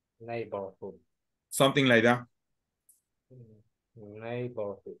 Neighborhood. Something like that.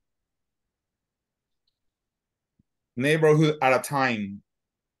 Neighborhood. Neighborhood at a time.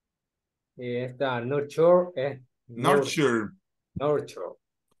 Y esta nurture es Nurture. Nurture.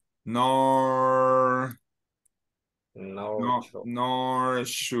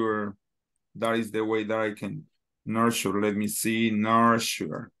 Nurture. That is the way that I can nurture. Let me see.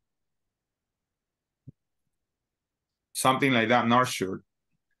 Nurture. Something like that. Nurture.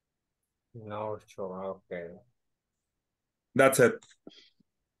 Nurture. Okay. That's it.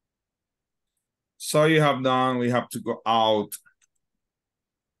 So you have done. We have to go out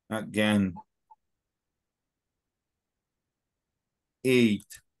again. 8.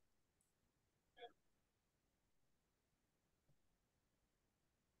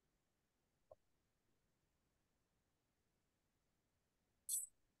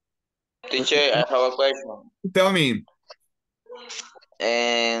 Teacher, I have a question. Tell me.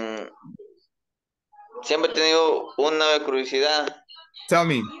 Siempre he tenido una curiosidad. Tell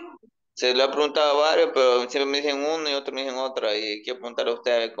me. Se lo he preguntado a varios, pero siempre me dicen uno y otros me dicen otra. Y quiero preguntarle a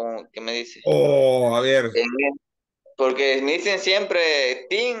usted a ver qué me dice. Oh, a ver. Porque me dicen siempre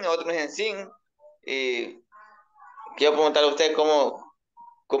tin, otros me dicen sin. Y quiero preguntarle a usted cómo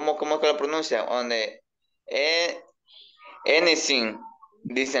es que lo pronuncia. Donde anything,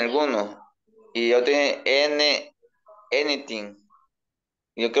 dicen algunos. Y otros dicen anything.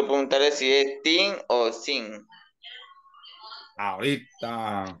 Yo quiero preguntarle si es tin o sin.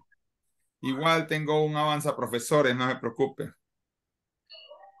 Ahorita. Igual tengo un avanza profesores, no se preocupe.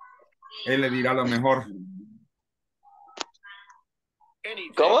 Él le dirá lo mejor.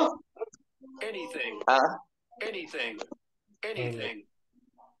 ¿Cómo? Anything. Anything. Anything.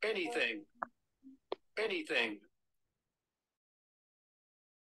 Anything. Anything.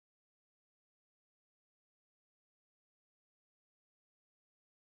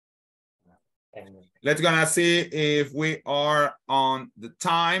 Let's gonna see if we are on the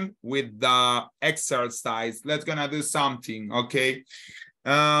time with the exercise. Let's gonna do something, okay?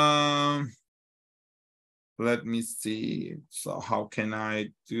 Let me see. So how can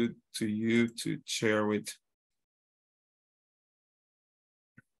I do to you to share with?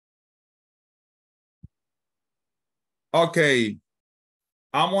 Okay,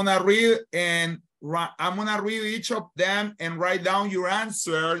 I'm gonna read each of them and write down your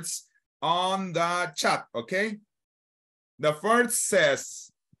answers on the chat, okay? The first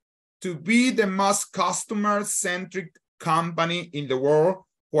says, To be the most customer-centric company in the world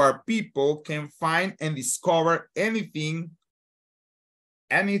where people can find and discover anything.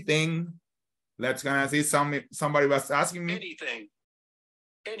 Let's gonna see somebody was asking me.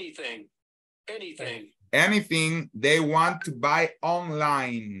 Anything they want to buy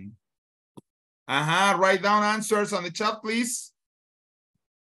online. Write down answers on the chat, please.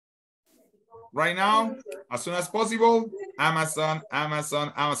 Right now, as soon as possible. Amazon.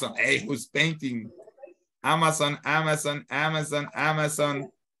 Hey, who's painting? Amazon.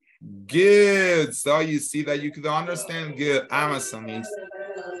 Good. So you see that you could understand. Good. Amazon.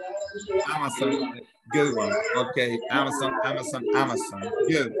 Good one. Okay. Amazon.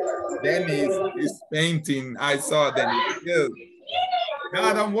 Good. Dennis is painting. I saw Dennis. Good.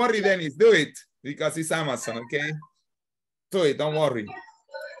 No, don't worry, Dennis. Do it because it's Amazon. Okay. Do it. Don't worry.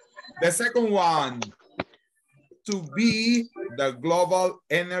 The second one, to be the global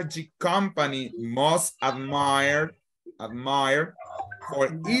energy company most admired for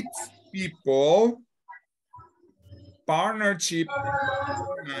its people, partnership.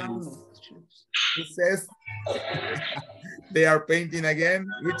 It says they are painting again,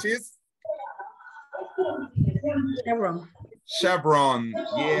 which is? Chevron.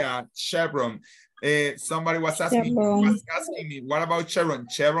 Yeah, Chevron. Somebody was asking me, what about Chevron?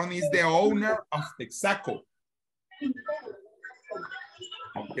 Chevron is the owner of Texaco.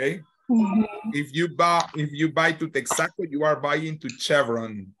 Okay. If you buy to Texaco, you are buying to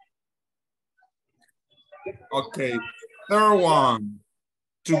Chevron. Okay. Third one,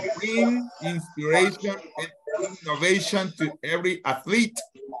 to bring inspiration and innovation to every athlete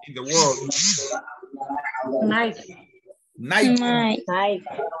in the world. Nike. Nike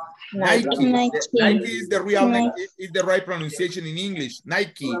is the real name, is the right pronunciation in English.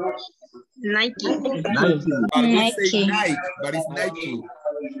 Nike. But we say Nike, but it's Nike.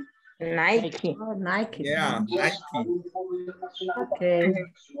 Nike. Oh, Nike. Yeah, Nike. Okay.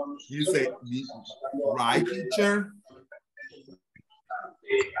 You say right, teacher?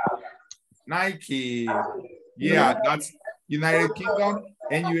 Nike. Yeah, that's United Kingdom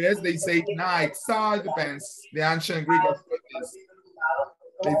and US. They say Nike. So it depends. The ancient Greek of this.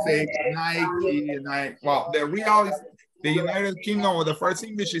 They say Nike. Well, the real is the United Kingdom, or the first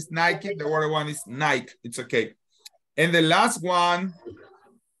English is Nike. The other one is Nike. It's okay. And the last one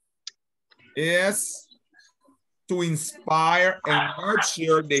is to inspire and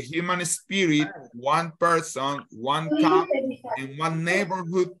nurture the human spirit, one person, one cup, and one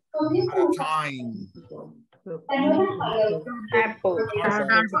neighborhood at a time.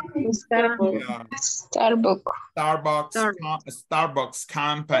 Starbucks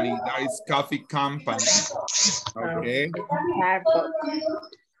company. That is coffee company. Okay.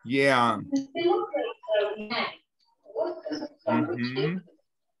 Yeah.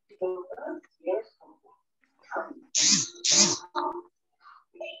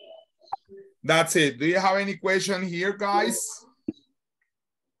 That's it. Do you have any question here, guys?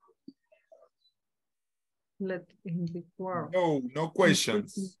 No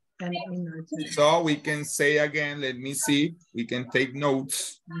questions. So we can say again, let me see. We can take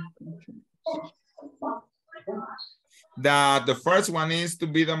notes. The first one is to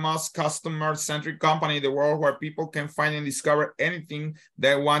be the most customer-centric company in the world where people can find and discover anything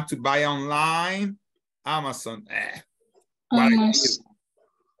they want to buy online. Amazon.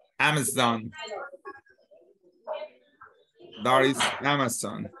 Amazon. That is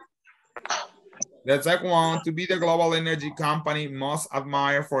Amazon. The second one, to be the global energy company most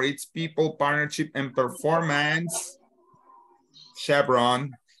admired for its people, partnership, and performance.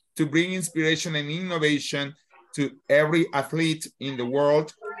 Chevron. To bring inspiration and innovation to every athlete in the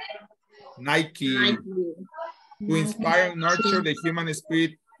world. Nike. To inspire and nurture the human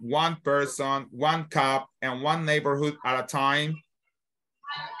spirit, one person, one cup, and one neighborhood at a time.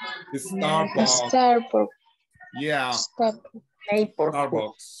 Starbucks. Yeah.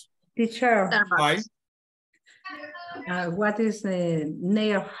 Starbucks. Teacher. Hi. What is the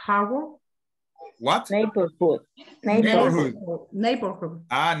neighborhood? What? Neighborhood.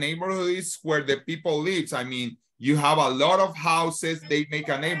 Neighborhood is where the people live. I mean, you have a lot of houses, they make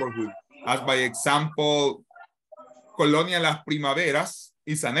a neighborhood. As by example, Colonia Las Primaveras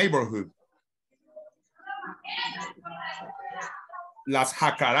is a neighborhood. Las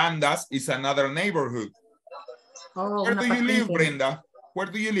Jacarandas is another neighborhood. Oh, where do you live, Brenda? Where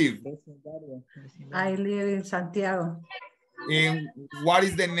do you live? I live in Santiago. And what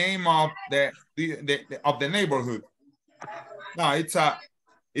is the name of the neighborhood? No, it's a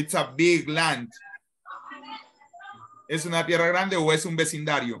big land. ¿Es una tierra grande o es un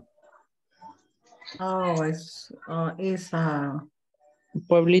vecindario? Oh, it's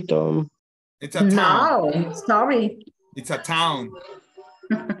Pueblito. It's a town. No, sorry. It's a town.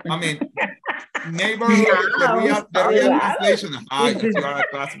 I mean, neighborhood, the real translation, because you are a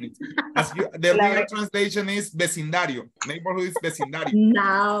classmate. The real translation is vecindario. Neighborhood is vecindario.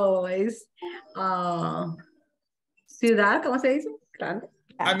 No, it's ciudad, ¿cómo se dice? Grande.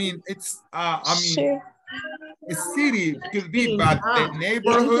 I mean, it's a city could be, but the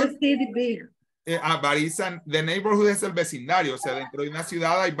neighborhood. It's a city big. The neighborhood es el vecindario, o sea, dentro de una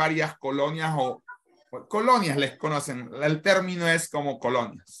ciudad hay varias colonias o colonias les conocen. El término es como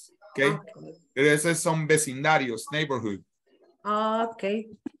colonias, ¿ok? Pero esos son vecindarios, neighborhood. Okay,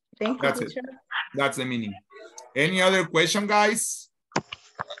 thank you, That's it. teacher. That's the meaning. Any other question, guys?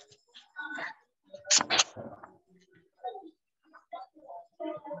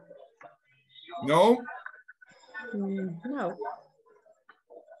 No? No.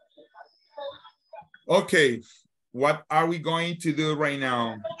 Okay, what are we going to do right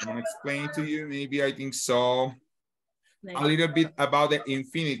now? I'm going to explain to you, maybe I think so, a little bit about the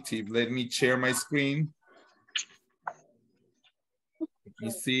infinitive. Let me share my screen. Let me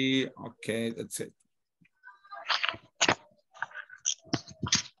see. Okay, that's it.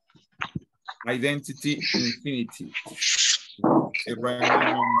 Identity infinitive. Okay, right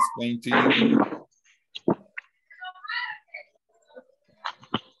now I'm explaining to you.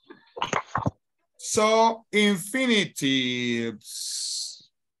 So infinitives.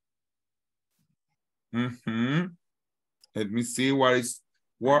 Let me see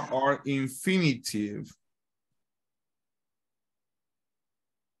what are infinitive.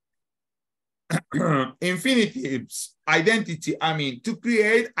 Infinitives, identity. I mean, to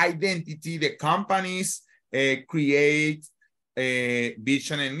create identity, the companies create a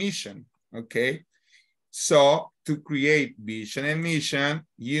vision and mission. Okay. So to create vision and mission,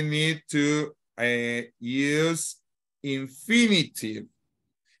 you need to use infinitive.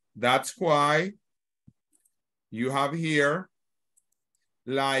 That's why you have here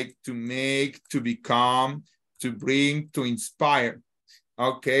like to make, to become, to bring, to inspire.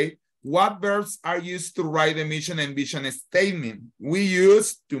 Okay. What verbs are used to write a mission and vision statement? We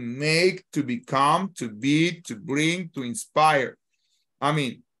use to make, to become, to be, to bring, to inspire. I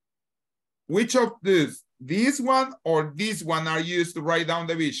mean, which of these? This one or this one are used to write down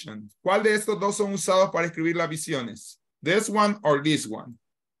the vision. ¿Cuál de estos dos son usados para escribir las visiones? This one or this one?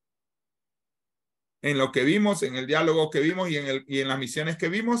 En lo que vimos, en el diálogo que vimos y en las misiones que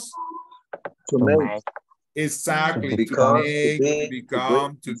vimos. To make. Exactly. Become, to make, to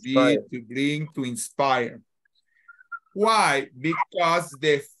become, to be, to bring, to inspire. Why? Because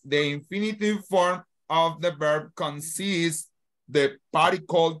the infinitive form of the verb consists the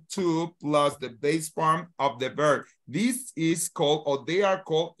particle to plus the base form of the verb. This is called, or they are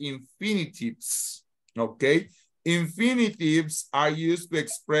called infinitives, okay? Infinitives are used to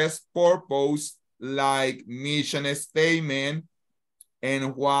express purpose like mission statement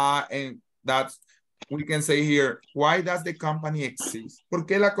and why, and that's, we can say here, why does the company exist? ¿Por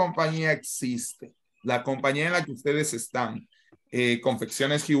qué la compañía existe? La compañía en la que ustedes están,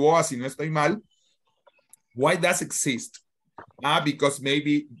 Confecciones Giboa, si no estoy mal, why does it exist? Because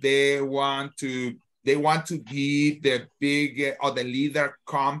maybe they want to be the big or the leader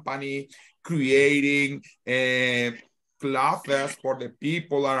company creating clothes for the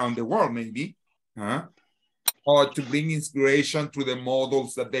people around the world, maybe, or to bring inspiration to the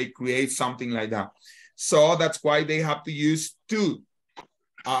models that they create, something like that. So that's why they have to use to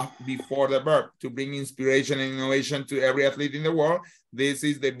before the verb to bring inspiration and innovation to every athlete in the world. This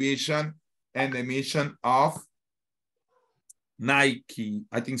is the vision and the mission of Nike.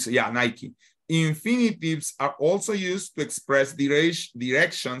 I think so. Yeah, Nike. Infinitives are also used to express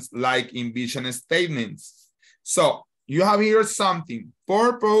directions like in vision statements. So you have here something,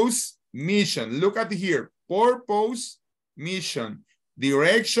 purpose, mission. Look at here, purpose, mission,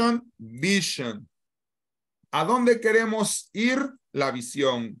 direction, vision. ¿A dónde queremos ir? La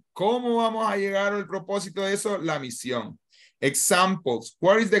visión. ¿Cómo vamos a llegar al propósito de eso? La misión. Examples.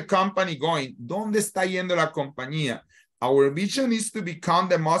 Where is the company going? ¿Dónde está yendo la compañía? Our vision is to become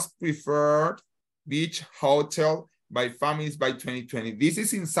the most preferred beach hotel by families by 2020. This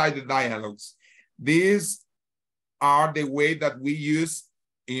is inside the dialogues. These are the way that we use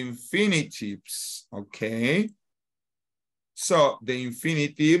infinitives, okay? So the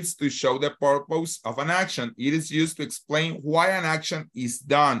infinitives to show the purpose of an action. It is used to explain why an action is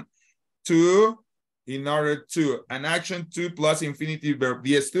done. To, in order to, an action to plus infinitive verb.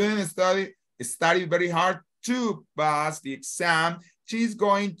 The student studied very hard to pass the exam. She's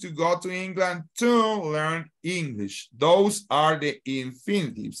going to go to England to learn English. Those are the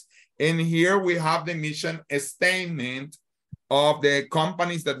infinitives. And here we have the mission statement of the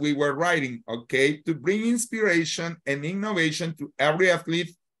companies that we were writing, okay? To bring inspiration and innovation to every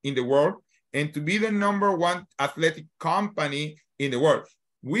athlete in the world and to be the #1 athletic company in the world.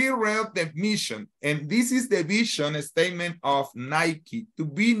 We read the mission, and this is the vision statement of Nike, to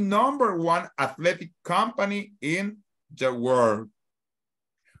be #1 athletic company in the world.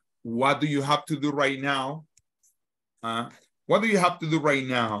 What do you have to do right now? What do you have to do right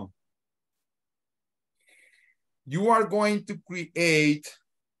now? You are going to create,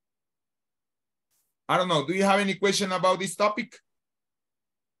 I don't know, do you have any question about this topic?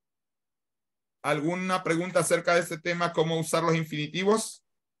 ¿Alguna pregunta acerca de este tema, cómo usar los infinitivos?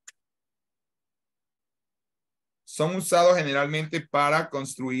 Son usados generalmente para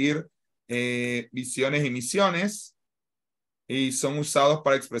construir visiones y misiones y son usados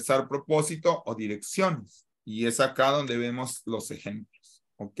para expresar propósito o direcciones. Y es acá donde vemos los ejemplos,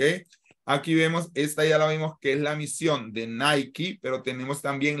 ¿ok? Aquí vemos, esta ya la vimos que es la misión de Nike, pero tenemos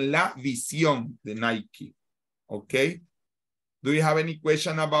también la visión de Nike. ¿Ok? Do you have any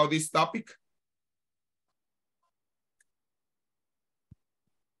question about this topic?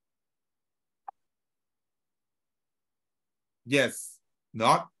 Yes.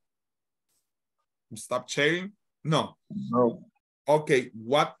 Not? Stop sharing? No. No. Okay,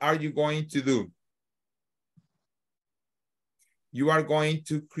 what are you going to do? You are going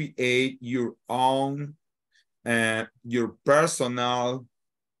to create your own, your personal,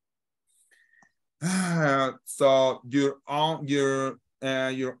 so your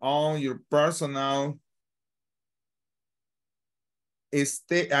personal,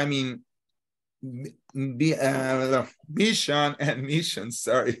 vision and mission,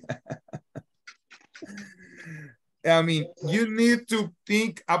 sorry. I mean, you need to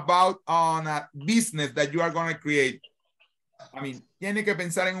think about on a business that you are going to create. I mean, tiene que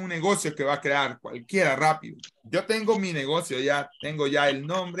pensar en un negocio que va a crear cualquiera rápido. Yo tengo mi negocio ya, tengo ya el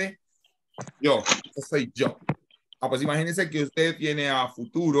nombre. Yo soy yo. Pues imagínense que usted tiene a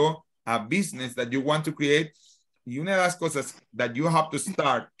futuro, a business that you want to create. Y una de las cosas that you have to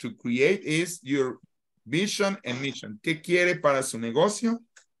start to create is your vision and mission. ¿Qué quiere para su negocio?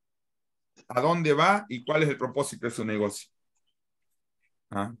 ¿A dónde va? ¿Y cuál es el propósito de su negocio?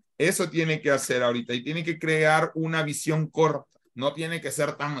 Eso tiene que hacer ahorita y tiene que crear una visión corta. No tiene que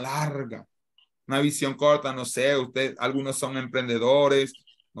ser tan larga. Una visión corta, no sé, usted, algunos son emprendedores,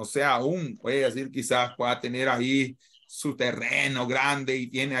 no sé, aún puede decir quizás pueda tener ahí su terreno grande y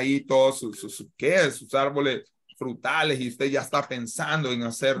tiene ahí todos sus árboles frutales y usted ya está pensando en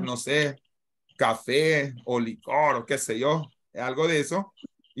hacer, no sé, café o licor o qué sé yo, algo de eso.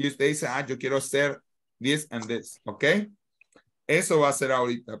 Y usted dice, yo quiero hacer this and this, ¿ok? Eso va a ser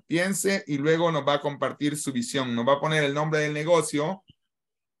ahorita. Piense y luego nos va a compartir su visión. Nos va a poner el nombre del negocio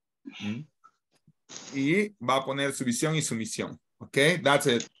y va a poner su visión y su misión. ¿Ok? That's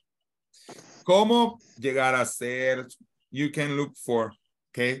it. ¿Cómo llegar a ser? You can look for.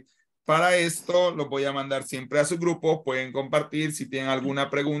 ¿Ok? Para esto los voy a mandar siempre a su grupo. Pueden compartir. Si tienen alguna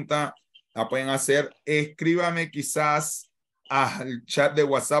pregunta, la pueden hacer. Escríbame quizás al chat de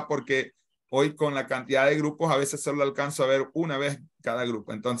WhatsApp porque hoy con la cantidad de grupos a veces solo alcanzo a ver una vez cada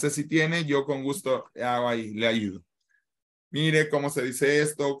grupo. Entonces si tiene, yo con gusto hago ahí, le ayudo. Mire cómo se dice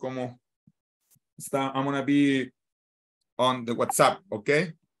esto, cómo está. I'm gonna be on the WhatsApp, ¿ok?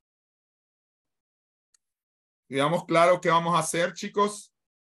 Digamos claro qué vamos a hacer, chicos.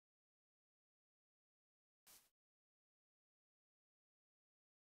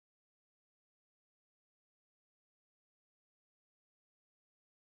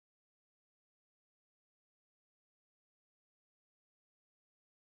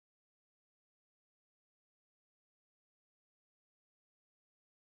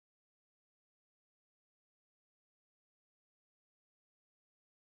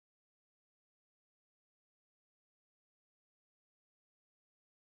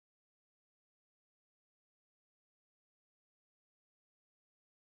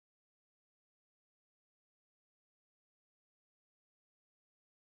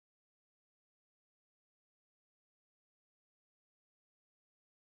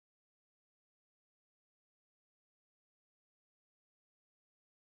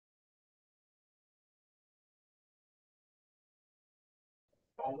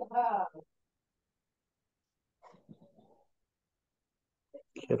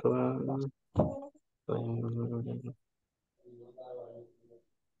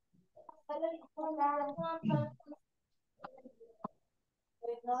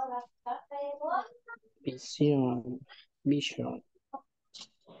 Visión, vision.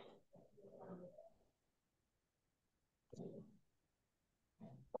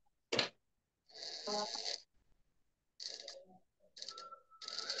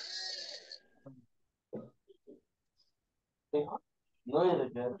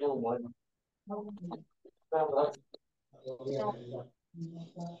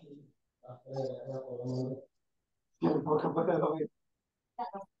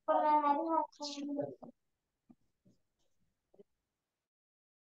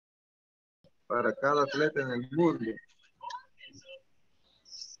 Para cada atleta en el mundo.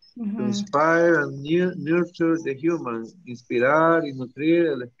 To inspire and nurture the human. Inspirar y nutrir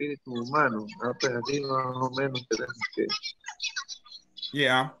el espíritu humano. Ah, pues así más o menos tenemos que...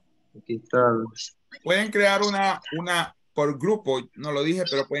 Yeah. Aquí está. Pueden crear una por grupo, no lo dije,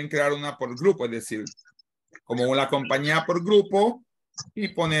 pero pueden crear una por grupo, es decir, como una compañía por grupo y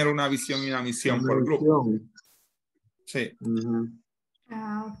poner una visión y una misión Una por grupo. visión. Sí.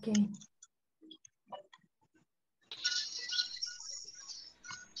 Ok.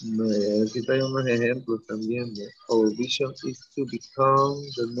 No, aquí hay unos ejemplos también. Our vision is to become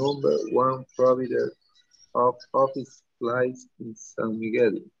the number one provider of office supplies in San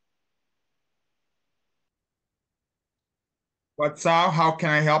Miguel. What's up? How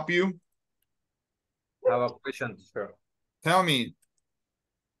can I help you? I have a question, sir. Tell me.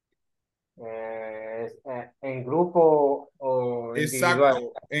 ¿En grupo o individual?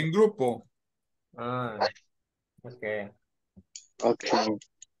 Exacto, en grupo. Ah, ok. Ok.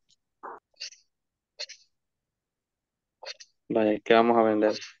 Vale, ¿qué vamos a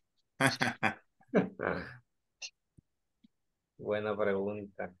vender? Buena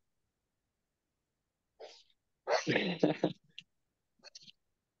pregunta.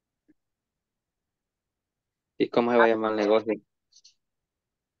 ¿Y cómo se va a llamar el negocio?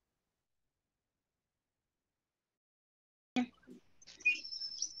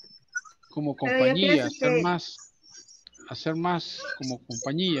 Como Pero yo compañía, pienso que hacer más como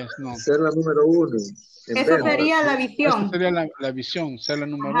compañías, no. Ser la número uno. eso sería la Esa visión. sería la visión, ser la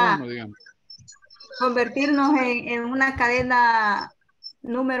número Ajá. uno, digamos. Convertirnos en una cadena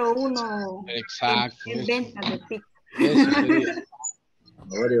número uno Exacto, en eso. ventas de pizza. Eso sería.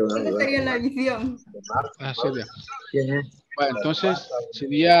 Esa sería la visión. Esa sería. ¿Quién es? Bueno, entonces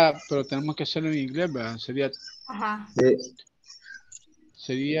sería, pero tenemos que hacerlo en inglés, ¿verdad? Ajá. Sí.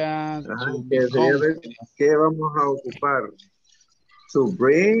 Sería Ajá, to que sería become. ver qué vamos a ocupar. To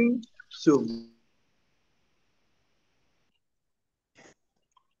bring, to...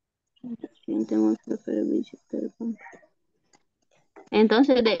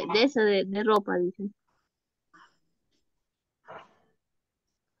 Entonces, de esa de ropa, dicen.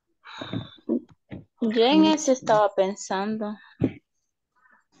 Yo en eso estaba pensando.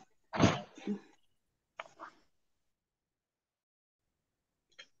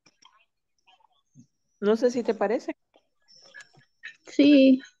 No sé si te parece.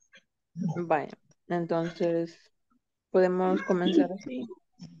 Sí. Vaya, entonces podemos comenzar así.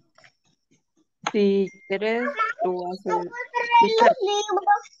 Si quieres, tú haces... Los libros.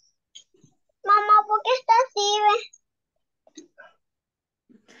 Mamá, ¿por qué está así?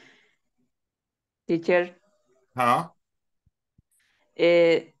 Teacher. Huh?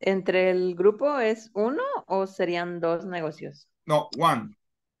 ¿Entre el grupo es uno o serían dos negocios? No, one.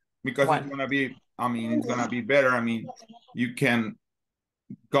 Because One. it's gonna be, I mean, it's gonna be better. I mean, you can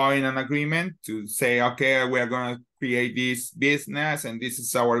go in an agreement to say, okay, we are gonna create this business and this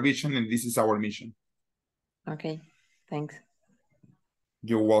is our vision and this is our mission. Okay, thanks.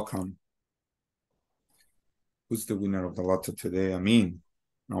 You're welcome. Who's the winner of the lotto today? I mean,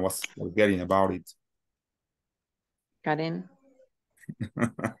 I was forgetting about it. Karen.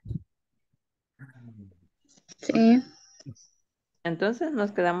 Sí. Entonces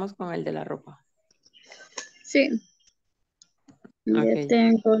nos quedamos con el de la ropa. Sí. Ya Ok.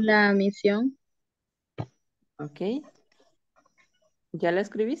 tengo la misión. Ok. ¿Ya la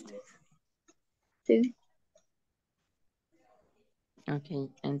escribiste? Sí. Ok,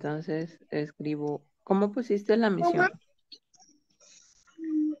 entonces escribo. ¿Cómo pusiste la misión?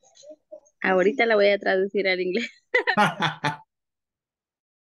 Ahorita la voy a traducir al inglés.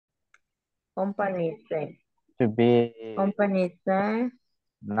 Company say. To be Company say.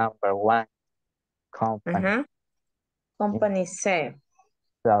 number one company. Company say.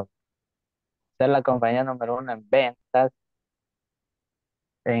 So, ser la compañía número uno en ventas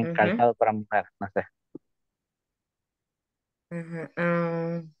en calzado para mujeres, no sé.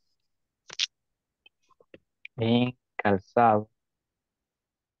 En calzado.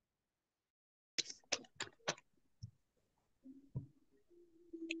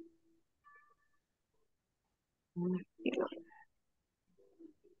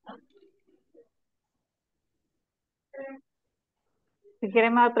 Si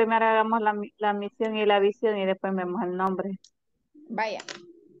queremos primero hagamos la misión y la visión y después vemos el nombre. Vaya.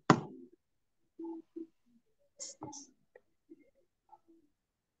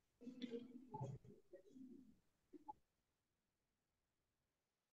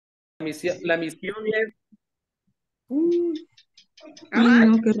 La misión es... Ay,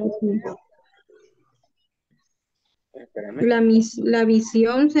 no, qué rápido. Espérame. La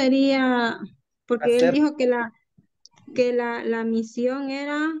visión sería, porque él Hacer. dijo que la misión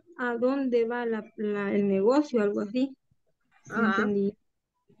era a dónde va el negocio, algo así. No entendí.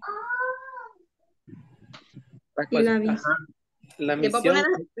 Y la visión. La Les voy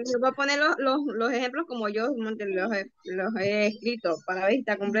misión... a poner los ejemplos como yo los he escrito para ver si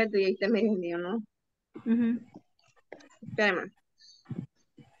está completo y usted me dice, ¿no? Espérame.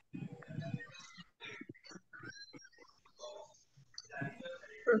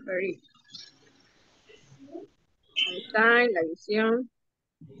 Preferir. Ahí está, la visión.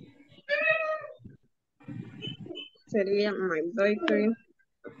 Sería my bakery.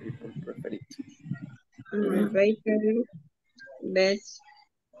 My bakery best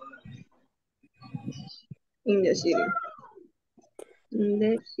in the city. In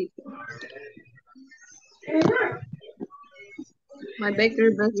the city. My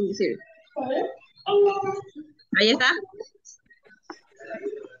bakery best in the city. Ahí está.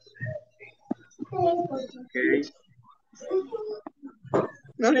 Okay.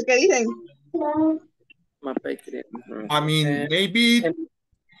 No sé qué dicen. I mean, maybe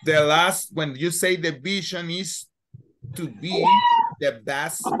the last, when you say the vision is to be the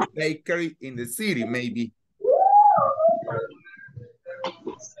best bakery in the city, maybe.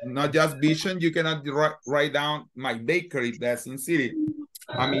 Not just vision, you cannot write down my bakery best in city.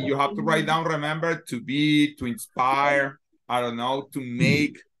 I mean, you have to write down, remember, to be, to inspire, I don't know, to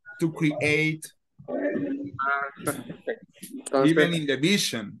make, to create. Even in the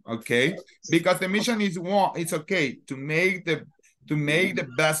vision, okay? Because the mission is one, it's okay to make the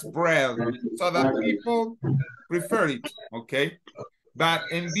best bread so that people prefer it, okay? But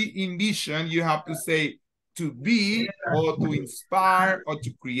in vision, you have to say to be or to inspire or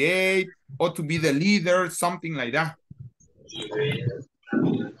to create or to be the leader, something like that.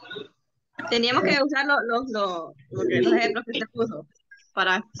 Teníamos que usar los ejemplos que usted puso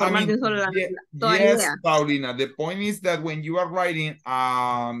para formar de un solo toda la yes, idea. Paulina, the point is that when you are writing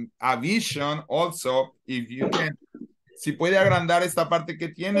a vision, also, if you can, si puede agrandar esta parte que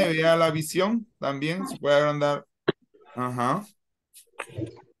tiene, vea la visión también, se puede agrandar. Ajá.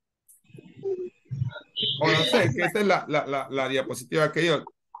 O no sé, que esta es la diapositiva que yo,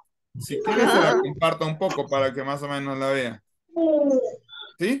 si quiere se la comparto un poco para que más o menos la vea.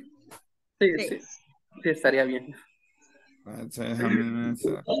 ¿Sí? Sí, estaría bien. Déjame,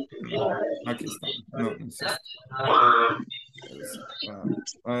 aquí está. No es esto.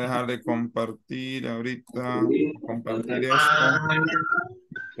 Voy a dejar de compartir ahorita. Compartir esto.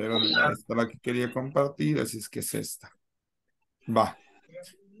 Pero mira, esta es la que quería compartir, así es que es esta. Va.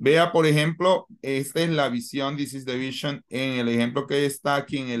 Vea, por ejemplo, esta es la visión, this is the vision, en el ejemplo que está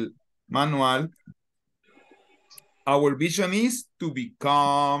aquí en el manual. Our vision is to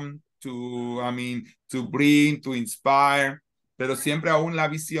become, to bring, to inspire, pero siempre aún la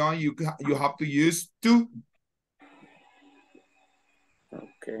visión, you have to use to.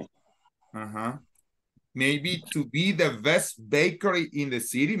 Okay. Maybe to be the best bakery in the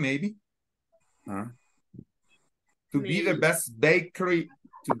city, maybe. To be the best bakery,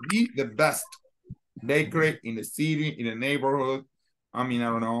 to be the best bakery in the city, in the neighborhood. I mean, I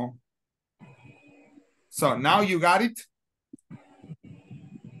don't know. So now you got it?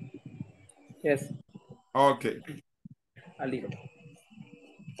 Yes. Okay. A little.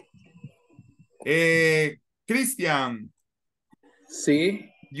 Christian. Sí.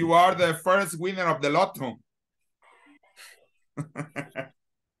 You are the first winner of the lotto.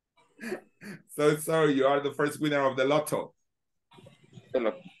 So sorry, you are the first winner of the lotto.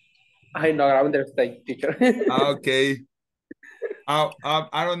 I don't understand, teacher. Okay.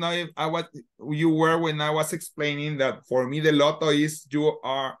 I don't know if you were when I was explaining that for me the lotto is you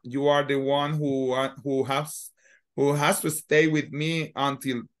are the one who has to stay with me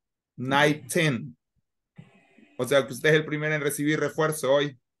until night 10. O sea que usted es el primero en recibir refuerzo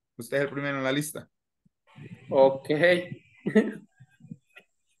hoy. Usted es el primero en la lista. Okay.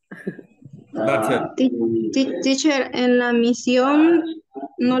 That's it. Teacher, en la misión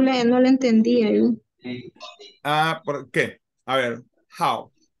no le entendí ahí. ¿Por qué? A ver,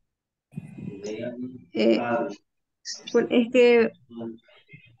 how? Pues es que,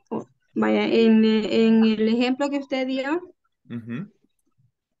 vaya, en el ejemplo que usted dio,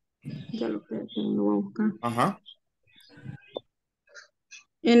 ya lo voy a buscar. Ajá.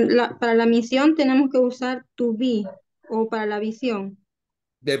 Para la misión tenemos que usar to be, o para la visión.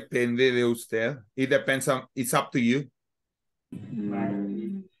 Depende de usted. It depends on, it's up to you.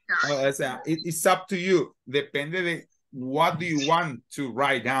 O sea, it's up to you. Depende de what do you want to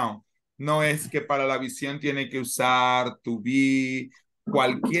write down. No es que para la visión tiene que usar to be,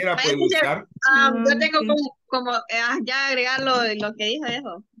 cualquiera puede usar. Yo tengo como ya agregar lo que dijo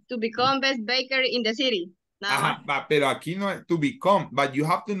eso. To become best baker in the city. Nada más. Pero aquí no es to become, but you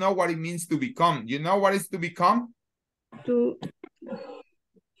have to know what it means to become. You know what is to become? To...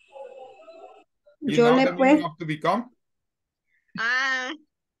 You Yo know le the meaning of to become?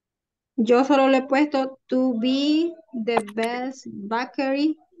 Yo solo le he puesto to be the best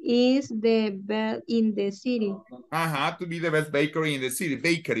bakery is the best in the city. To be the best bakery in the city.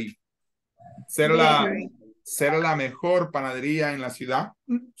 Bakery. Bakery. Ser la mejor panadería en la ciudad.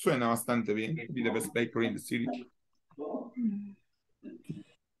 Suena bastante bien. Be the best bakery in the city.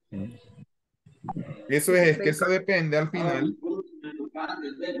 Eso es que eso depende al final.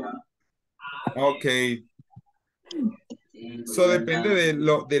 Ok. Eso depende de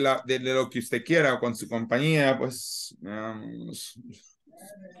lo que usted quiera con su compañía, pues.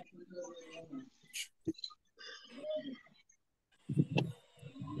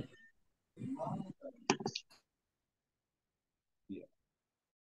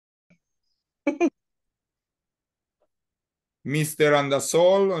 Mr.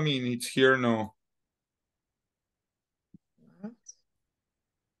 Andasol, I mean, it's here now.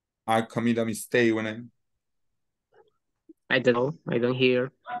 I commit a mistake when I don't know. I don't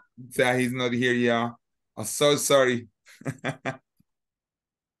hear. Yeah, he's not here, yeah. I'm so sorry. Mr.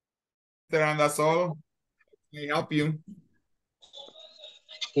 Andasol, can I help you?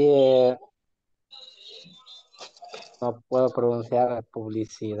 No puedo pronunciar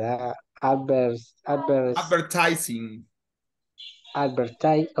publicidad. Advertising.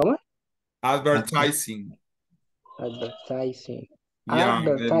 ¿Cómo? Advertising. Advertising. Yeah, let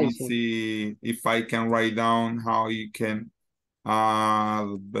me Advertising. see if I can write down how you can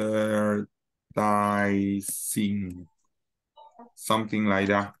advertising. Something like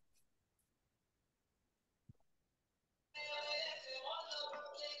that.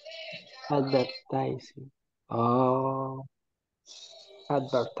 Advertising. Oh.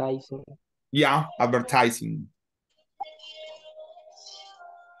 Advertising. Yeah, advertising.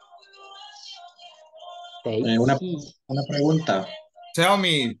 Una pregunta. Tell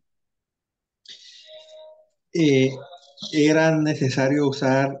me. ¿Era necesario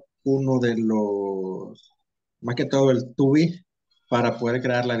usar uno de los, más que todo el to be, para poder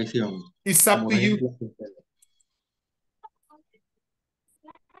crear la visión? It's up to you.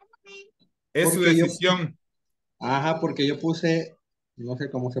 Es su decisión. Porque yo puse, no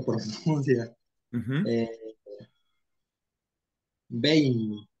sé cómo se pronuncia,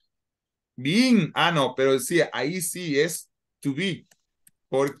 being. Being, no, pero sí, ahí sí es to be.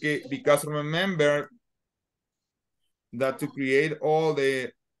 Porque, because remember that to create all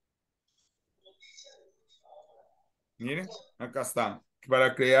the... Miren, acá está.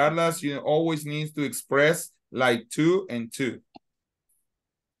 Para crearlas, you always need to express like to and to.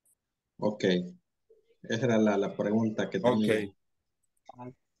 Ok. Esa era la pregunta que tenía. Ok.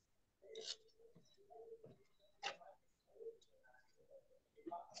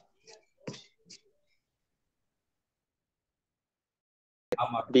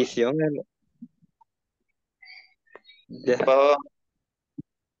 Visión.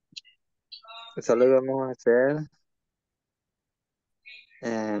 Solo vamos a hacer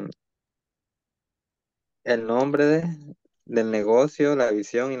el nombre del negocio, la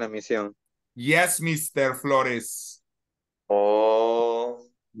visión y la misión. Yes, Mr. Flores.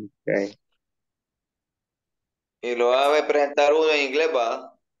 Okay. Y lo va a presentar uno en inglés,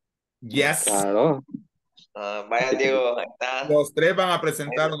 ¿va? Yes. Claro. Vaya, Diego, está. Los tres van a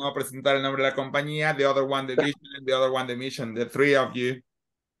presentar, uno va a presentar el nombre de la compañía, the other one the vision, and the other one the mission, the three of you.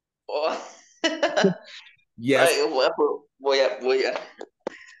 Yes. Ay, voy a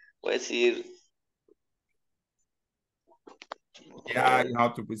decir. Yeah, you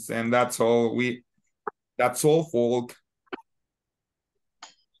have to present. That's all. That's all, folk.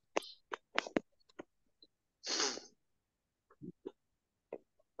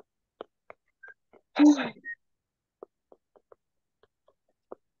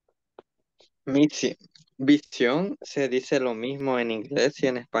 Visión se dice lo mismo en inglés y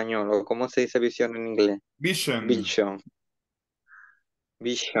en español. ¿O cómo se dice visión en inglés? Vision. Vision.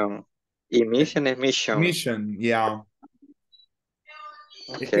 Vision. Y mission es mission. Mission, yeah.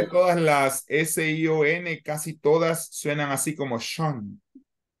 Okay. Es que todas las S-I-O-N, casi todas suenan así como Sean.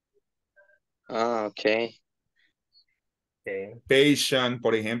 Ok. Patient,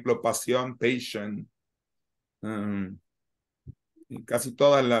 por ejemplo, pasión, patient. Y casi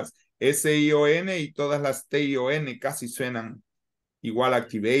todas las S-I-O-N y todas las T-I-O-N casi suenan igual.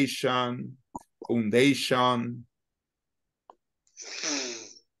 Activation, foundation.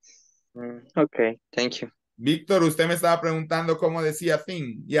 Okay, thank you. Víctor, usted me estaba preguntando cómo decía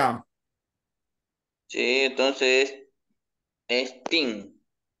thing. Ya. Sí, entonces es thing.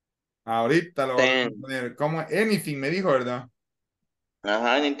 Ahorita lo vamos a Then, poner. Como anything me dijo, ¿verdad?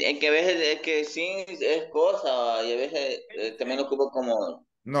 Ajá, es que a veces es que sí es cosa y a veces también lo ocupo como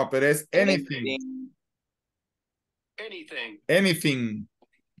No, pero es anything. Anything. Anything.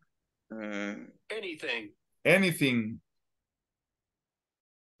 Anything. Anything.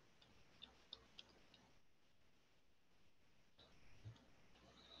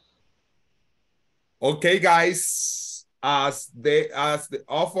 Okay, guys,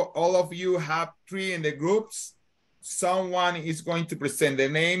 all of you have 3 in the groups, someone is going to present the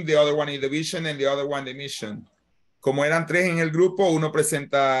name, the other one is the vision, and the other one the mission. Como eran 3 en el grupo, uno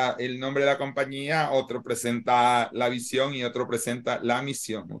presenta el nombre de la compañía, otro presenta la visión y otro presenta la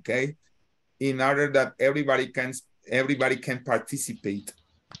misión, okay? In order that everybody can participate.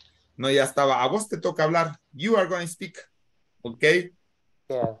 No, ya estaba. A vos te toca hablar. You are going to speak, okay?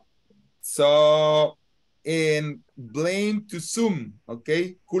 yeah. So, en blame to Zoom, ¿ok?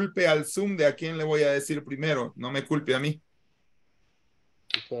 Culpe al Zoom, ¿de a quién le voy a decir primero? No me culpe a mí.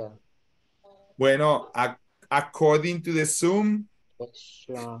 Yeah. Bueno, according to the Zoom,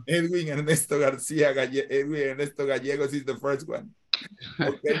 Sure. Edwin Ernesto Gallegos is the first one.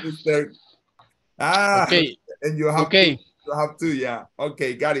 Okay, Mr. Okay. And you have Okay. you have to, yeah.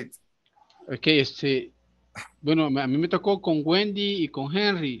 Okay, got it. Okay, bueno, a mí me tocó con Wendy y con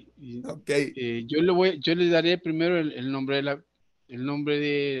Henry. Okay. Yo le daré primero el nombre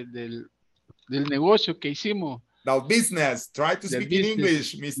del negocio que hicimos. Now, business. Try to speak in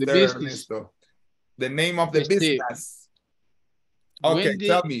English, Mr. Ernesto. The name of the business. Okay, Wendy,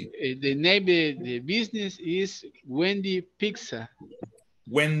 tell me. The name of the business is Wendy Pizza.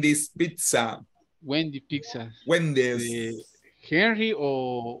 Wendy's Pizza. Wendy Pizza. Wendy's. Henry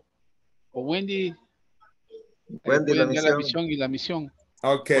o Wendy. Wendy, la la misión. visión y la misión.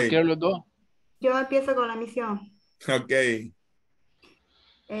 Ok. Cualquiera de los dos. Yo empiezo con la misión. Ok.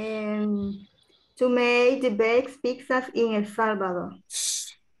 To make the best pizzas in El Salvador.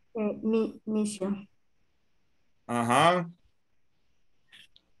 Mission. Ajá.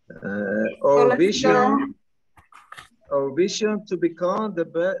 Our vision to become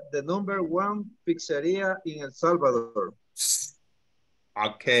the number 1 pizzeria in El Salvador.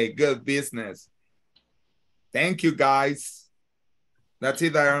 Okay, good business. Thank you, guys. That's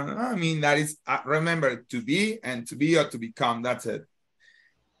it. I mean, that is, remember, to be and to be or to become. That's it.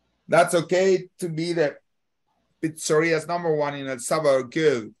 That's okay to be the pizzeria's number 1 in El Salvador.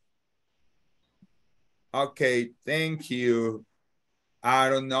 Good. Okay, thank you. I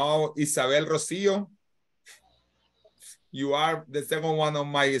don't know, Isabel Rosillo. You are the second one on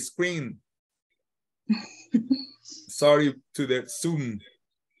my screen. Sorry to the Zoom.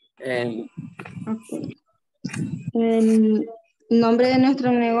 Okay. El nombre de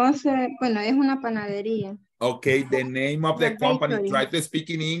nuestro negocio, bueno, es una panadería. Okay, the name of the company. Bakery. Try to speak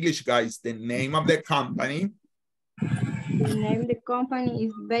in English, guys. The name of the company. The name of the company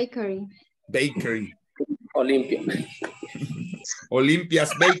is Bakery. Bakery. Olympia.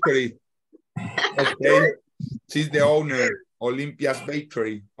 Olympia's Bakery. Okay. She's the owner. Olympia's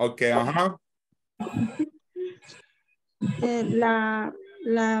Bakery. Okay, uh-huh.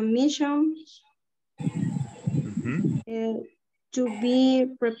 La mission to be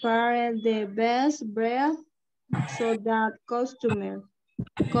prepared the best bread so that consumers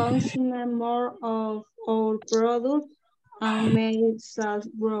consume more of our product and make sales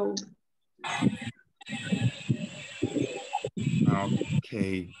grow.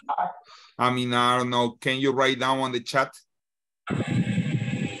 Okay. I mean, I don't know. Can you write down on the chat?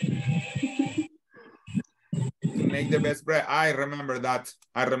 To make the best bread. I remember that.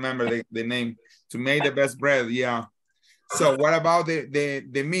 I remember the name. To make the best bread, yeah. So what about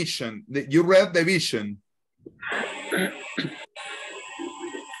the mission? You read the vision.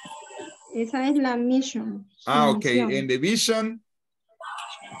 Esa es la mission. Okay. And the vision?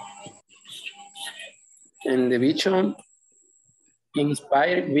 And the vision,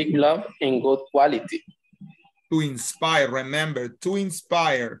 inspire with love and good quality. To inspire, remember, to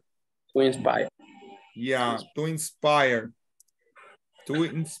inspire. To inspire. Yeah, to inspire. To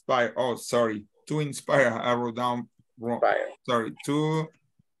inspire. Oh, sorry. To inspire. I wrote down wrong. Sorry. To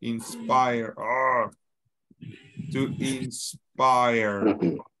inspire. Oh. To inspire.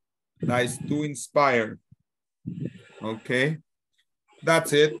 Nice. To inspire. Okay.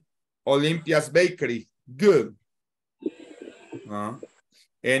 That's it. Olympia's Bakery. Good.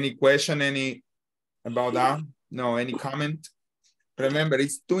 Any question? Any about that? No. Any comment? Remember,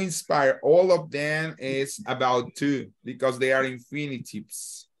 it's to inspire. All of them is about to because they are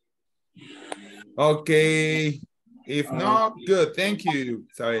infinitives. Okay. If not, good. Thank you,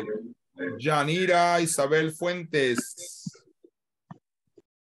 Isabel. Janira Isabel Fuentes.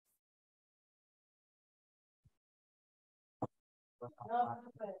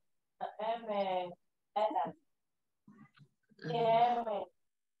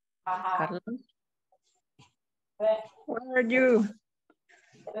 Carlos, where are you?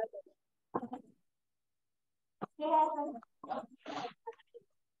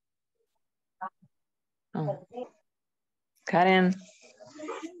 Oh. Karen.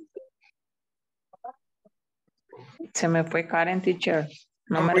 Se me fue Karen, teacher.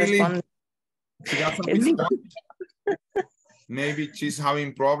 No me really? responde. She doesn't respond. Maybe she's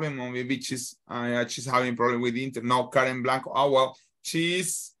having problem, or maybe she's having problem with the internet. No, Karen Blanco. Oh, well,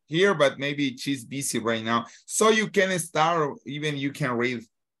 she's here, but maybe she's busy right now. So you can start, or even you can read.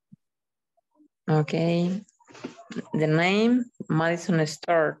 Okay. The name, Madison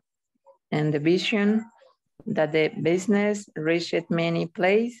Store, and the vision that the business reached many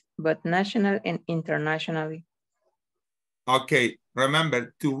places, but national and internationally. Okay,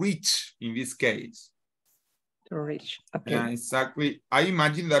 remember to reach in this case. To reach, okay. Yeah, exactly. I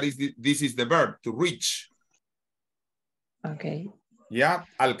imagine that this is the verb, to reach. Okay. Yeah,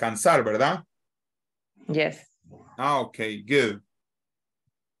 alcanzar, ¿verdad? Yes. Okay, good.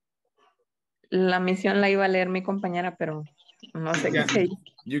 La misión la iba a leer mi compañera, pero no sé qué se hizo.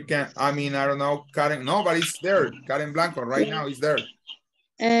 You can, I mean, I don't know, Karen, no, but it's there. Karen Blanco right now is there.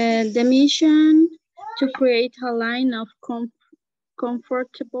 The mission to create a line of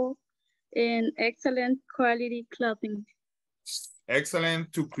comfortable and excellent quality clothing.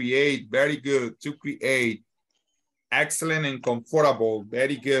 Excellent, to create, very good, to create. Excellent and comfortable,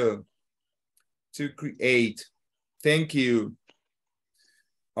 very good. To create, thank you.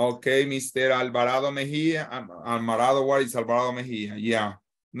 Okay, Mr. Alvarado Mejia. Alvarado, what is Alvarado Mejia? Yeah,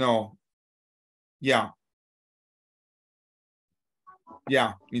 no. Yeah.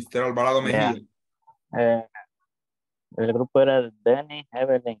 Yeah, Mr. Alvarado Mejia. Yeah. El grupo era Denny,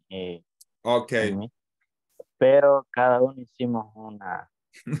 Evelyn y okay. Pero cada uno hicimos un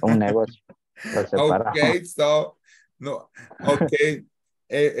negocio. Lo separamos. Okay, so, no, okay.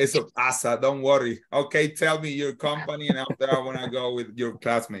 Eso pasa, don't worry. Okay, tell me your company and after I want to go with your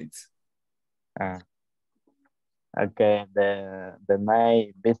classmates. Okay, the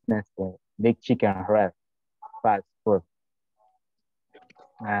my business, Big Chicken Red, fast food.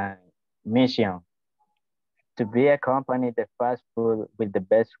 Mission, to be a company that fast food with the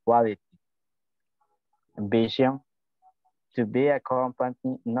best quality. Vision, to be a company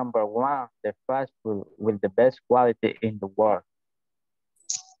number one, the fast food with the best quality in the world.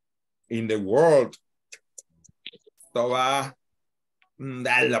 In the world. So, dale,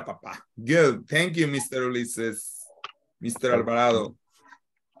 papá. Good. Thank you, Mr. Ulises. Mr. Alvarado.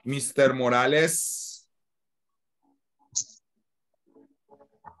 Mr. Morales.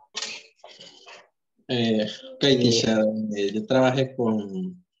 Ok, teacher. Yo trabajé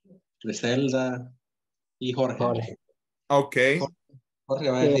con Griselda y Jorge. Ok. Jorge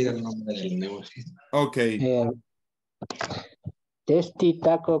va a decir el nombre del negocio. Ok. Tasty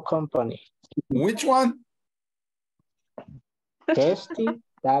Taco Company. Which one? Tasty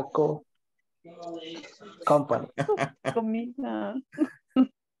Taco Company. Comida.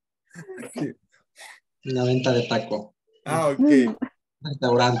 Una venta de taco. Ok.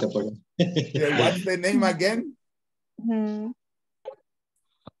 Restaurante, pues. What's the name again?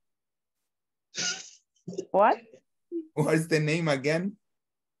 What? What's the name again?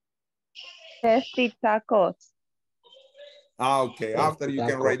 Tasty Tacos. Okay, after you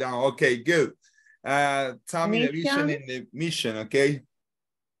can write down. Okay, good. Tell me the vision and the mission, okay?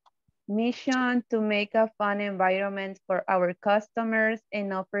 Mission to make a fun environment for our customers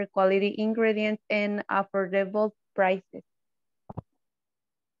and offer quality ingredients and affordable prices.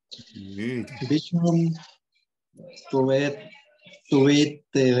 Vision to be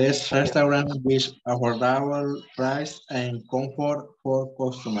the best restaurant with affordable price and comfort for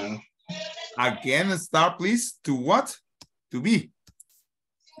customers. Again, start please. To what? To be.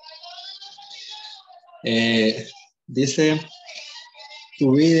 Dice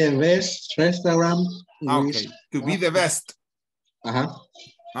to be the best restaurant. Okay, to be the best.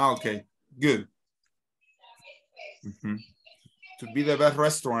 Okay, good. To be the best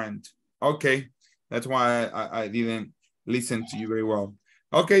restaurant. Okay, that's why I didn't listen to you very well.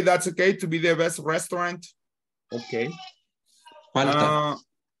 Okay, that's okay. To be the best restaurant. Okay. I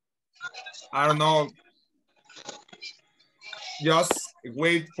don't know. Just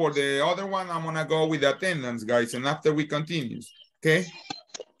wait for the other one. I'm gonna go with the attendance, guys, and after we continue, okay?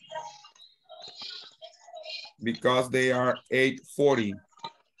 Because they are 8:40.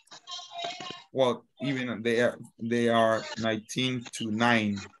 Well, even they are 19 to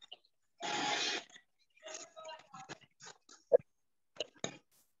 9.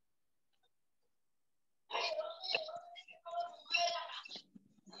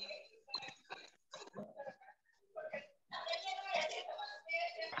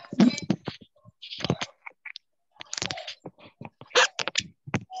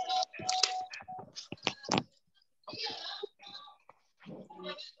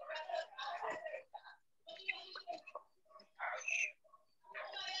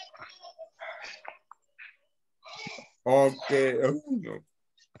 Okay. Oh, no.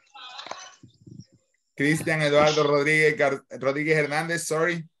 Cristian Eduardo Rodríguez Hernández,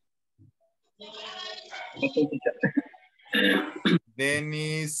 sorry.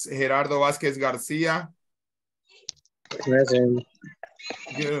 Denis Gerardo Vázquez García. Present.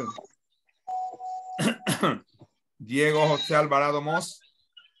 Good. Diego José Alvarado Mos.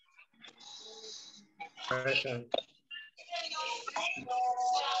 Present.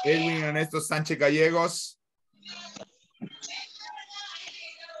 Edwin Ernesto Sánchez Gallegos.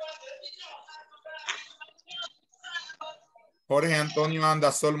 Jorge Antonio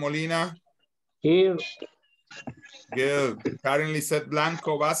Andasol Molina. Here. Good. Karen Lizeth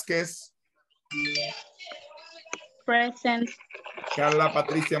Blanco Vázquez. Present. Carla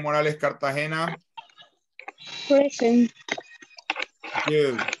Patricia Morales Cartagena. Present.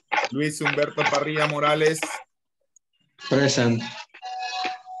 Good. Luis Humberto Parrilla Morales. Present.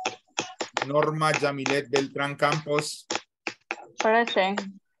 Norma Yamilet Beltrán Campos. Present.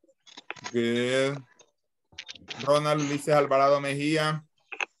 Good. Ronald Ulises Alvarado Mejía.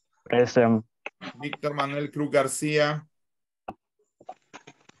 Present. Víctor Manuel Cruz García.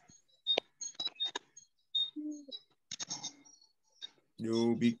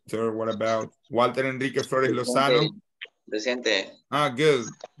 You, Victor, what about Walter Enrique Flores Lozano? Presente. Ah, good,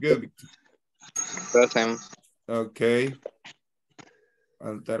 good. Present. Okay.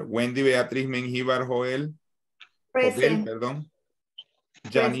 Walter. Wendy Beatriz Mengíbar Joel. Present. Perdón.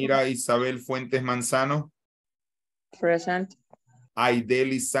 Yanira Isabel Fuentes Manzano. Present.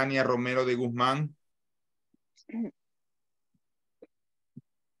 Aidel Isania Romero de Guzmán.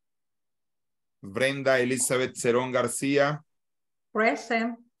 Brenda Elizabeth Cerón García.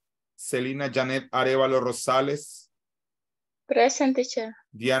 Present. Celina Janet Arevalo Rosales. Present, teacher.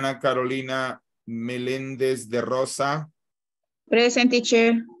 Diana Carolina Meléndez de Rosa. Present,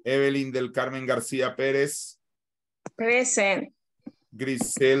 teacher. Evelyn del Carmen García Pérez. Present.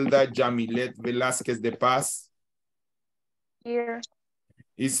 Griselda Yamilet Velázquez de Paz. Here.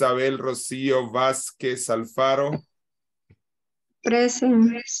 Isabel Rocío Vázquez Alfaro.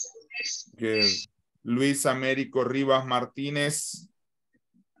 Present. Good. Luis Américo Rivas Martínez.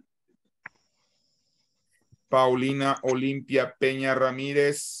 Paulina Olimpia Peña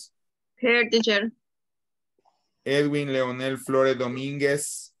Ramírez. Here, teacher. Edwin Leonel Flores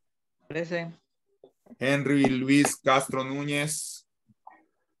Domínguez. Present. Henry Luis Castro Núñez.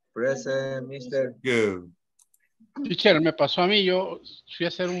 Present, mister. Good. Teacher, me pasó a mí, yo fui a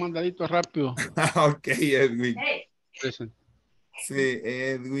hacer un mandadito rápido. Ok, Edwin. Present. Sí,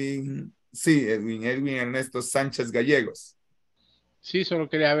 Edwin. Sí, Edwin Ernesto Sánchez Gallegos. Sí, solo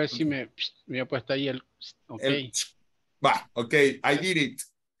quería ver si me había puesto ahí el... Ok. Va, ok, I did it.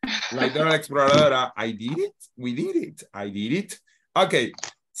 La idea exploradora, I did it. We did it. I did it. Okay,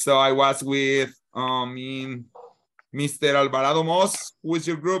 so I was with Mr. Alvarado Mos. Who is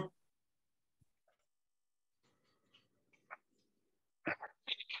your group?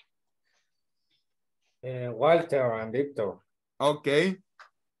 Walter and Victor. Okay.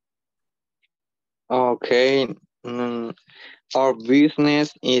 Okay. Our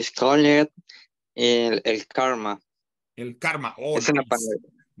business is called el Karma. El Karma. Oh, es una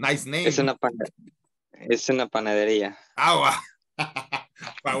nice name. Es una panadería. Oh,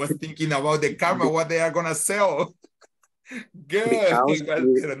 I was thinking about the Karma, what they are gonna sell. Good.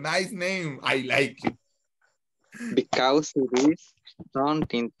 A nice name. I like it. Because it is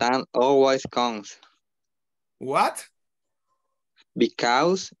something that always comes. What?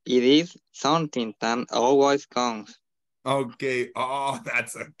 Because it is something that always comes. Okay. Oh,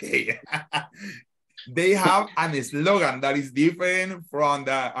 that's okay. They have an slogan that is different from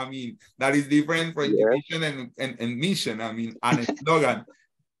that is different from vision and mission. And a slogan.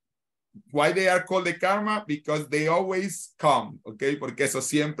 Why they are called the Karma? Because they always come, okay? Porque eso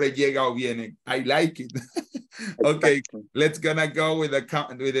siempre llega o viene. I like it. Okay, let's gonna go with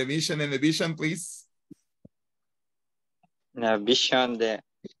the mission and the vision, please. Vision de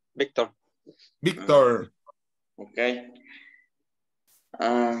Victor. Victor. Okay.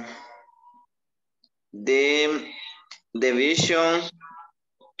 The vision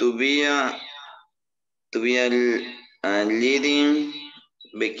to be To be a leading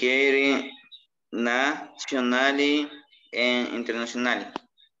bakery nationally and internationally.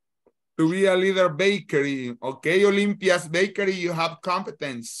 To be a leader bakery. Okay, Olympia's bakery, you have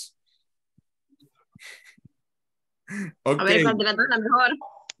competence. A ver, Okay. ¿cuál de las dos es la mejor?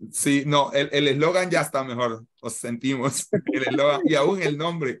 Sí, no, el eslogan ya está mejor. Os sentimos. El eslogan y aún el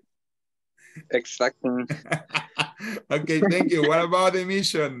nombre. Exactly. Okay, thank you. What about the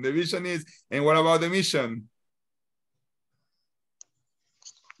mission? The vision is, and what about the mission?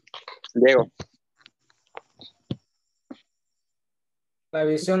 Diego. La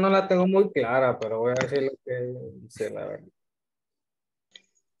visión no la tengo muy clara, pero voy a decir lo que dice la verdad.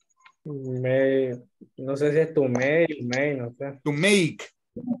 No sé si es to make, no sé. To make.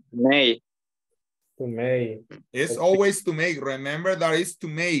 May. To make. It's always to make. Remember that is to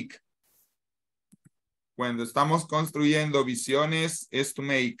make. Cuando estamos construyendo visiones, es to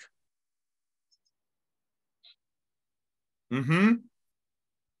make.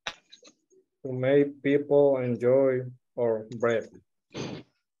 To make people enjoy or bread.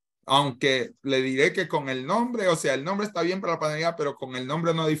 Aunque le diré que con el nombre, o sea, el nombre está bien para la panadería, pero con el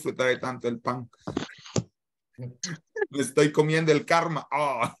nombre no disfrutaré tanto el pan. Me estoy comiendo el karma.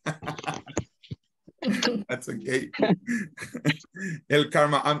 Oh. That's okay. El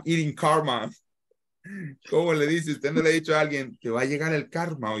karma, I'm eating karma. ¿Cómo le dice? Usted no le ha dicho a alguien que va a llegar el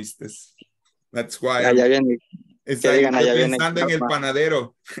karma, ¿oíste? That's why. Allá viene. Estoy digan, allá viene pensando en el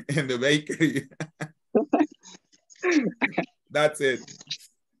panadero, en the bakery. That's it.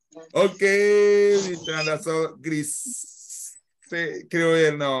 Okay, so Gris, creo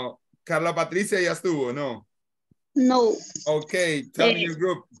que no. Carla Patricia ya estuvo, ¿no? No. Okay, tell me your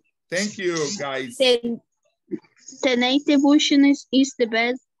group. Thank you, guys. The native version is the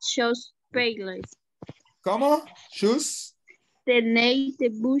best shows playlist. ¿Cómo? Shoes? The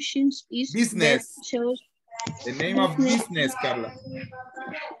native version is business. Best shows. The name of business, Carla.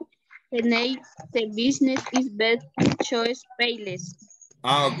 The business is best choice playlist.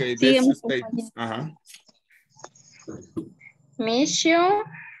 Ah, okay. Sí, Best playlist. Ajá. Mission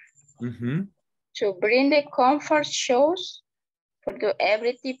to bring the comfort shows for the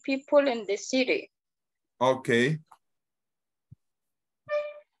everyday people in the city. Okay.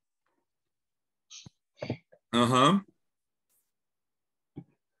 Ajá.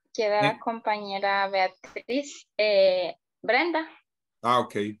 Queda la compañera Beatriz, Brenda. Ah,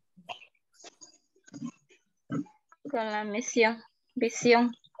 okay. Con la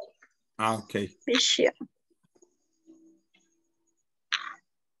visión. Ah, okay. Visión.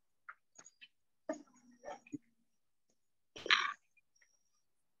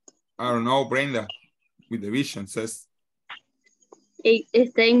 I don't know, Brenda, with the vision says.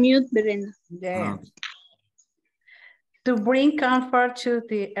 Está en mute, Brenda. Yeah. To bring comfort to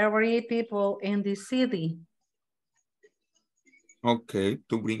the everyday people in the city. Okay,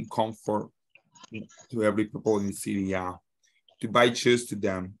 to bring comfort to every people in the city, yeah. To buy shoes to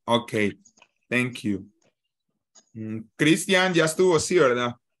them. Okay, thank you. Cristian, ya estuvo, sí,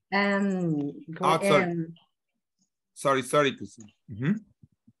 ¿verdad? Sorry, Cristian.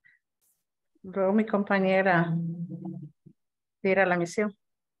 Luego mi compañera tira la misión.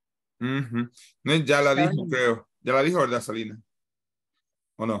 No, ya la dijo, creo. Ya la dijo, ¿verdad, Salina?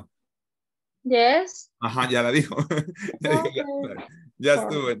 ¿O no? Yes. Ajá, ya la dijo. Ya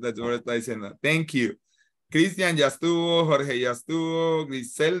estuvo, entonces ahora está diciendo. Thank you. Cristian ya estuvo, Jorge ya estuvo,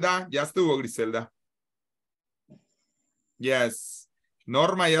 Griselda, ya estuvo, Griselda. Yes.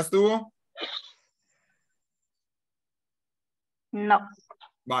 Norma ya estuvo. No.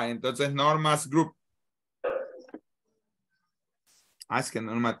 Va, entonces Norma's group. Ah, es que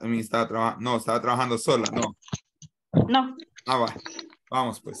Norma también estaba trabajando. No, estaba trabajando sola, no. No. Ah, va.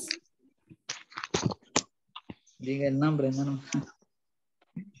 Vamos, pues. Diga el nombre, Norma.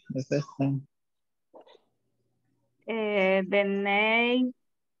 The name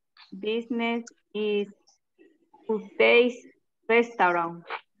business is Tuesday's Restaurant.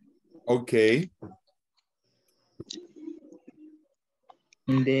 Okay.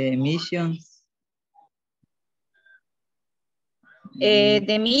 The mission.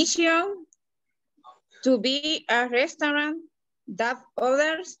 The mission to be a restaurant that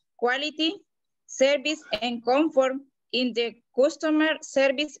offers quality, service, and comfort in the customer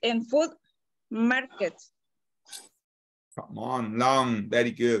service and food market. Come on, long,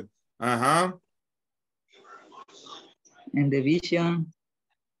 very good. Uh-huh. And the vision,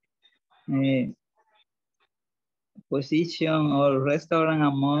 position or restaurant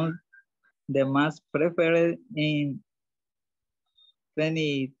among the most preferred in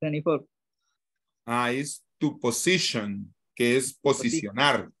 2024. Es to position, que es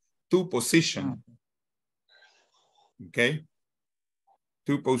posicionar. To position. Okay.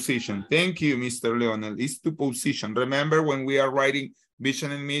 To position. Thank you, Mr. Leonel. It's to position. Remember when we are writing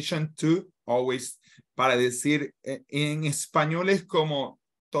vision and mission, to always, para decir, en español es como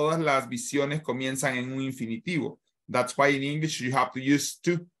todas las visiones comienzan en un infinitivo. That's why in English you have to use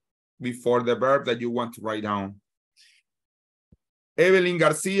to before the verb that you want to write down. Evelyn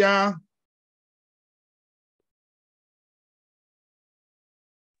Garcia.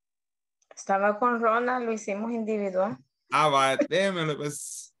 Estaba con Ronald, lo hicimos individual. Ah, va, démelo,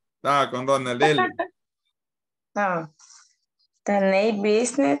 pues. Estaba con Ronald, dele. No. The name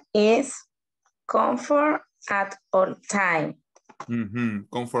business is comfort at all time.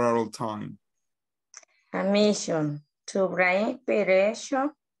 Comfort at all time. A mission to bring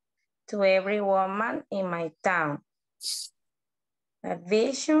inspiration to every woman in my town. A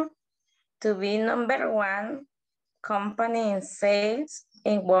vision to be #1 company in sales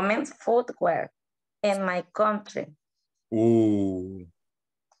in women's footwear in my country. Oh,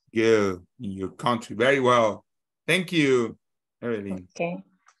 yeah, in your country. Very well. Thank you, Evelyn. Okay.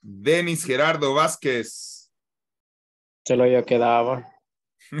 Denis Gerardo Vázquez. Solo yo quedaba.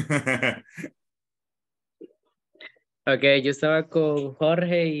 Ok, yo estaba con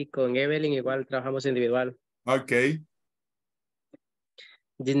Jorge y con Evelyn, igual trabajamos individual. Okay.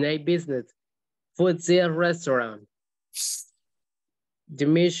 The name business, food sale restaurant. The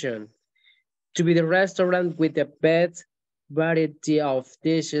mission, to be the restaurant with the best variety of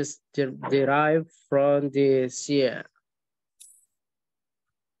dishes derived from the sea.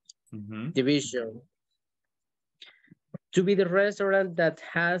 The vision, to be the restaurant that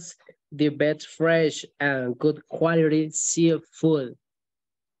has the best fresh and good quality seafood.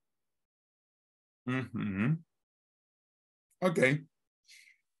 Okay.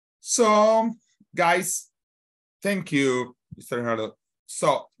 So, guys, thank you, Mr. Gerardo.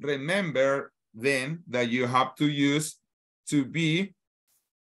 So, remember then that you have to use to be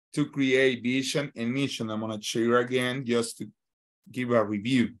to create vision and mission. I'm going to share again just to give a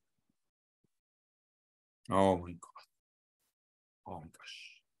review. Oh my God. Oh my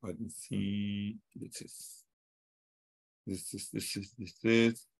gosh. Let me see. This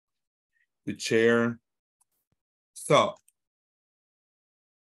is the chair. So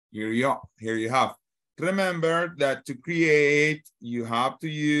here you have. Remember that to create, you have to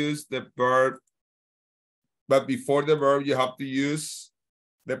use the verb, but before the verb, you have to use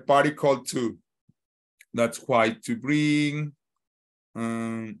the particle to. That's why to bring,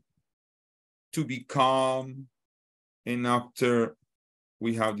 to become, and after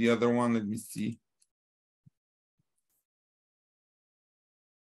we have the other one, let me see.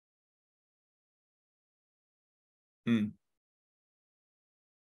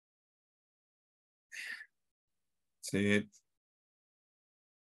 That's it.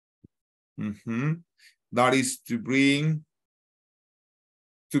 That is to bring,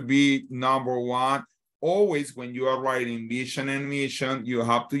 to be #1. Always when you are writing vision and mission, you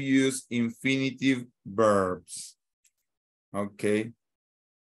have to use infinitive verbs. Okay.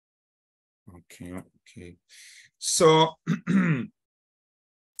 Okay. So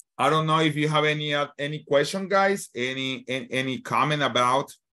I don't know if you have any question, guys, any comment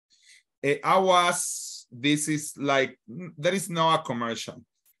about this is like, there is no a commercial.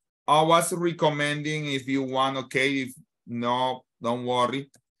 I was recommending, if you want, okay, if no, don't worry.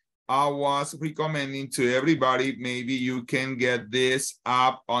 I was recommending to everybody, maybe you can get this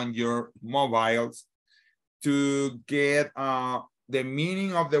app on your mobiles to get the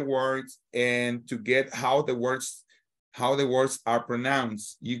meaning of the words and to get how the words are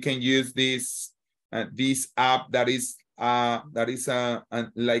pronounced. You can use this app that is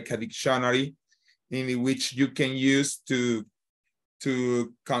like a dictionary in which you can use to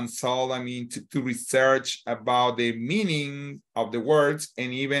consult, to research about the meaning of the words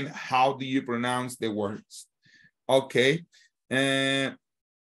and even how do you pronounce the words. Okay. I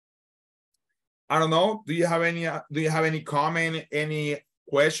don't know. Do you have any comment, any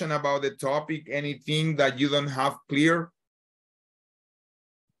question about the topic, anything that you don't have clear?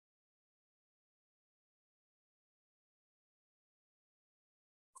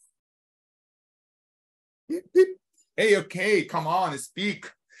 Hey, okay, come on, speak.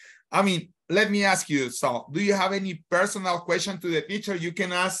 Let me ask you, so do you have any personal question to the teacher? You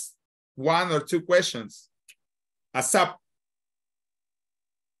can ask 1 or 2 questions. ASAP.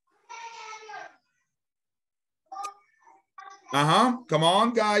 Come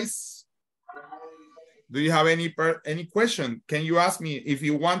on, guys. Do you have any question? Can you ask me? If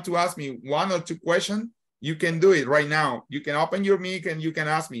you want to ask me 1 or 2 questions, you can do it right now. You can open your mic and you can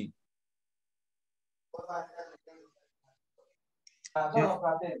ask me.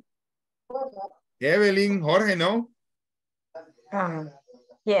 Evelyn, Jorge, no?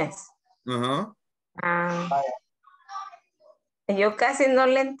 Yes. Ajá. Yo casi no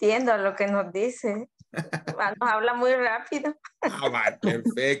le entiendo a lo que nos dice. Nos habla muy rápido. Ah, vale,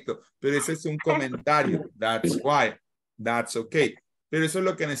 perfecto. Pero ese es un comentario. That's why. That's okay. Pero eso es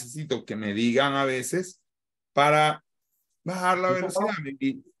lo que necesito que me digan a veces para bajar la velocidad.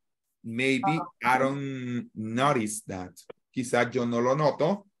 Maybe I don't notice that. Quizás yo no lo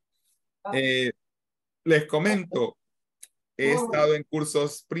noto. Les comento, he estado en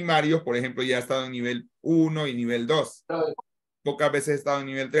cursos primarios, por ejemplo, ya he estado en nivel 1 y nivel 2. Pocas veces he estado en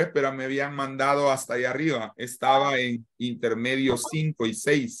nivel 3, pero me habían mandado hasta allá arriba. Estaba en intermedio 5 y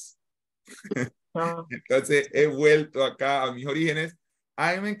 6. Entonces he vuelto acá a mis orígenes.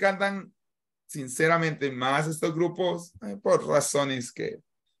 A mí me encantan, sinceramente, más estos grupos por razones que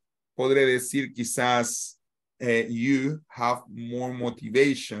podré decir quizás you have more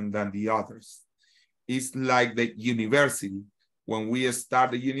motivation than the others. It's like the university. When we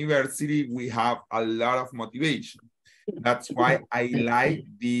start the university, we have a lot of motivation. That's why I like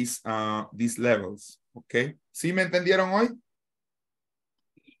these levels. Okay. ¿Sí me entendieron hoy?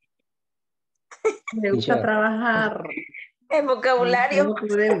 Me gusta trabajar. El vocabulario. No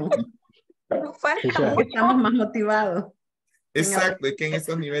podemos. Estamos más motivados. Exacto, es que en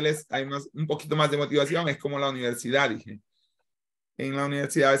estos niveles hay un poquito más de motivación, es como la universidad, dije. En la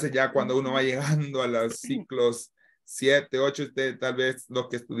universidad a veces ya cuando uno va llegando a los ciclos 7, 8, ustedes tal vez los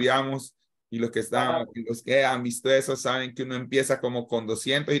que estudiamos y los que han visto eso saben que uno empieza como con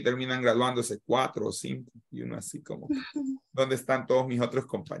 200 y terminan graduándose 4 o 5 y uno así como, ¿dónde están todos mis otros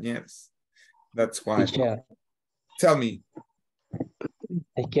compañeros? That's why. Tell me.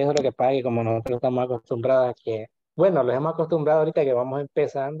 Es que eso es lo que pasa, que como nosotros estamos acostumbrados a que, bueno, los hemos acostumbrado ahorita que vamos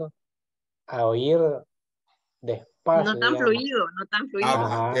empezando a oír despacio. No tan fluido, no tan fluido.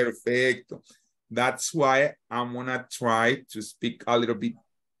 Ah, perfecto. That's why I'm gonna try to speak a little bit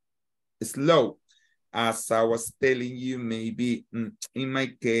slow. As I was telling you, maybe in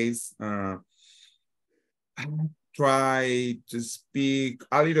my case, I try to speak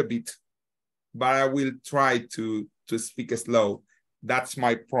a little bit, but I will try to speak slow. That's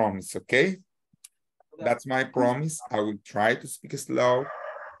my promise, okay? That's my promise. I will try to speak slow.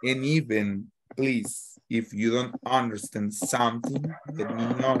 And even, please, if you don't understand something, let me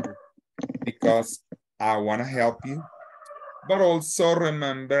know, because I want to help you. But also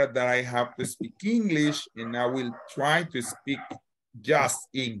remember that I have to speak English, and I will try to speak just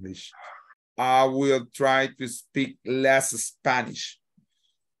English. I will try to speak less Spanish,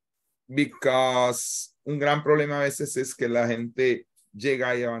 because un gran problema a veces es que la gente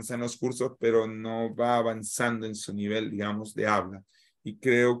llega y avanza en los cursos, pero no va avanzando en su nivel, digamos, de habla. Y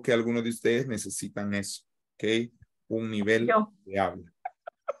creo que algunos de ustedes necesitan eso, ¿ok? Un nivel de habla.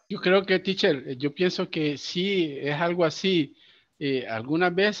 Yo creo que, teacher, yo pienso que sí, es algo así.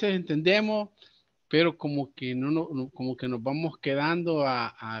 Algunas veces entendemos, pero como que como que nos vamos quedando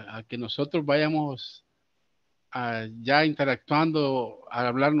a que nosotros vayamos ya interactuando al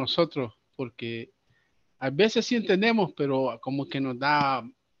hablar nosotros, porque a veces sí entendemos, pero como que nos da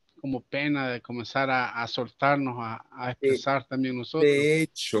como pena de comenzar a soltarnos, a expresar también nosotros. De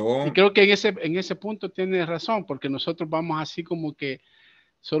hecho. Y creo que en ese punto tienes razón, porque nosotros vamos así como que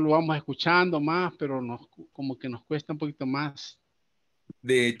solo vamos escuchando más, pero como que nos cuesta un poquito más.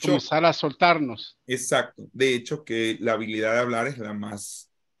 De hecho. Comenzar a soltarnos. Exacto. De hecho que la habilidad de hablar es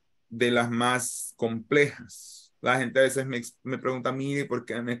de las más complejas. La gente a veces me pregunta, mire, ¿por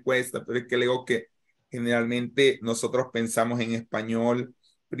qué me cuesta? Pero es que le digo que generalmente nosotros pensamos en español,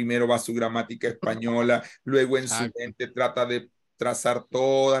 primero va su gramática española, luego en su mente trata de trazar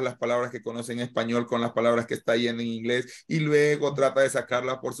todas las palabras que conoce en español con las palabras que está yendo en inglés, y luego trata de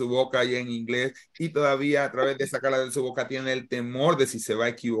sacarlas por su boca y en inglés, y todavía a través de sacarlas de su boca tiene el temor de si se va a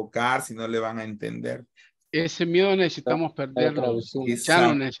equivocar, si no le van a entender. Ese miedo necesitamos perderlo. Ya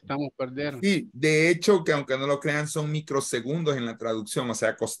lo necesitamos perder. Sí, de hecho, que aunque no lo crean, son microsegundos en la traducción. O sea,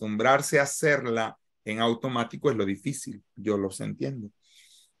 acostumbrarse a hacerla en automático es lo difícil. Yo los entiendo.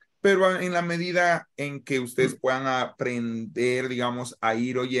 Pero en la medida en que ustedes puedan aprender, digamos, a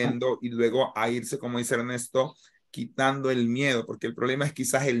ir oyendo y luego a irse, como dice Ernesto, quitando el miedo, porque el problema es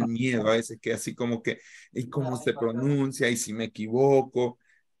quizás el miedo a veces, que así como que, ¿y cómo se pronuncia? ¿Y si me equivoco?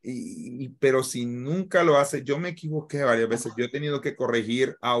 Pero si nunca lo hace, yo me equivoqué varias veces, yo he tenido que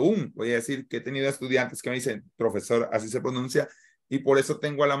corregir aún, voy a decir que he tenido estudiantes que me dicen, profesor, así se pronuncia, y por eso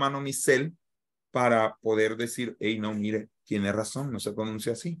tengo a la mano mi cel para poder decir, hey, no, mire, tiene razón, no se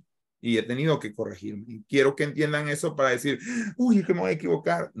pronuncia así, y he tenido que corregirme, y quiero que entiendan eso para decir, uy, que me voy a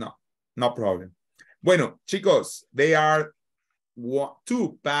equivocar, no problem. Bueno, chicos, they are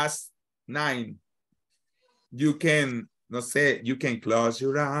 2:09. You can no sé, you can close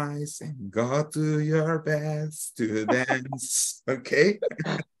your eyes and go to your best to dance, okay?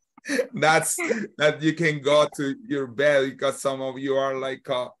 That you can go to your bed because some of you are like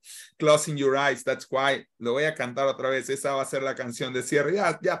closing your eyes. That's why lo voy a cantar otra vez. Esa va a ser la canción de cierre.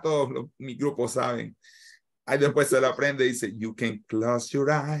 Ya todos mi grupo saben. Ahí después se lo aprende. Dice, you can close your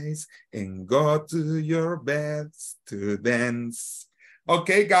eyes and go to your beds to dance.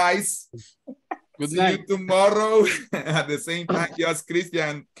 Okay, guys. Good See night. you tomorrow at the same time. Just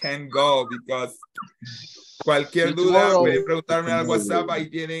Christian can go because cualquier duda pueden preguntarme al WhatsApp. Ahí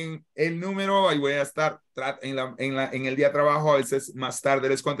tienen el número. Ahí voy a estar en el día de trabajo. A veces más tarde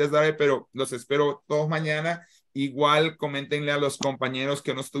les contestaré, pero los espero todos mañana. Igual coméntenle a los compañeros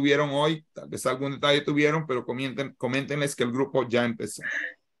que no estuvieron hoy. Tal vez algún detalle tuvieron, pero coméntenles que el grupo ya empezó.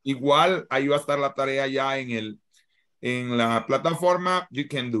 Igual ahí va a estar la tarea ya en la plataforma. You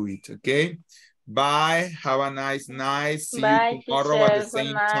can do it, okay? Bye. Have a nice night. See Bye, you tomorrow teacher. at the Good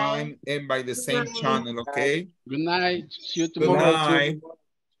same night. time and by the same channel, okay? Good night. See you Good tomorrow. night.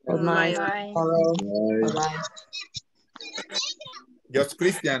 Good night. Bye. Bye-bye. Just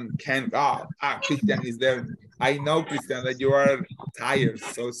Christian can go. Christian is there. I know, Christian, that you are tired.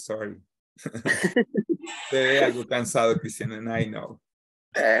 So sorry. Te ve algo cansado, Christian, and I know.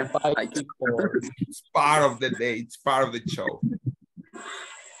 It's part of the day. It's part of the show.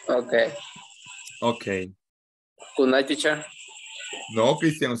 Okay. Okay. Good night, teacher. No,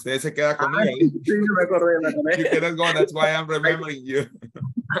 Christian, usted se queda conmigo. Sí, me acordé. You cannot go. That's why I'm remembering you.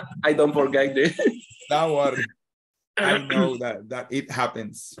 I don't forget this. Don't worry. I know that it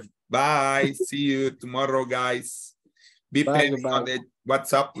happens. Bye. See you tomorrow, guys. Be pending on the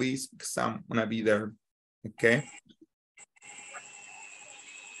WhatsApp, please, because I'm gonna be there. Okay.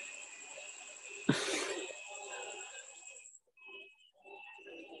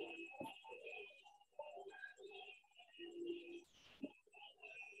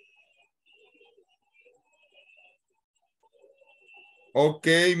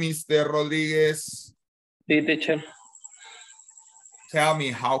 Okay, Mr. Rodriguez. Sí, teacher. Tell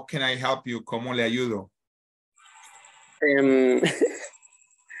me, how can I help you? ¿Cómo le ayudo?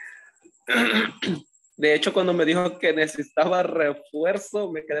 De hecho, cuando me dijo que necesitaba refuerzo,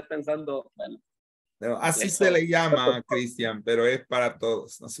 me quedé pensando, bueno. No, así se le llama, Cristian, pero es para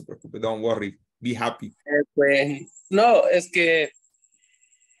todos. No se preocupe, don't worry. Be happy. Pues, no, es que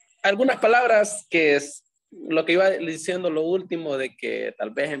algunas palabras que es lo que iba diciendo lo último de que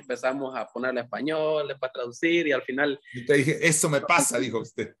tal vez empezamos a ponerle español para traducir y al final... Yo te dije, eso me pasa, dijo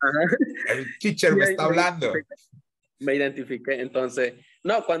usted. El teacher me está hablando. Me identifiqué, entonces,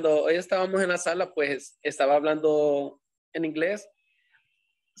 no, cuando hoy estábamos en la sala, pues estaba hablando en inglés.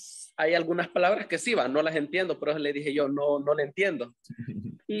 Hay algunas palabras que sí van, no las entiendo, pero le dije yo, no le entiendo.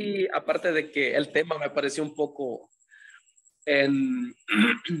 Y aparte de que el tema me pareció un poco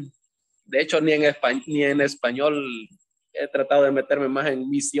de hecho, ni en español he tratado de meterme más en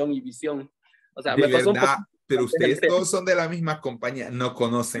misión y visión. O sea, de me pasó verdad, un poco. pero ustedes todos son de la misma compañía, no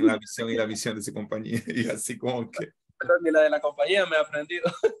conocen la visión y la visión de su compañía. Y así como que... Pero ni la de la compañía me he aprendido.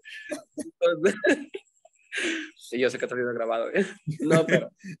 Entonces, sí, yo sé que está siendo grabado. No,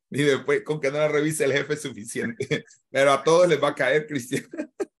 pero... Y después, con que no la revise el jefe es suficiente. Pero a todos les va a caer, Cristian.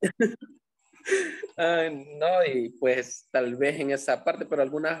 No, y pues tal vez en esa parte, pero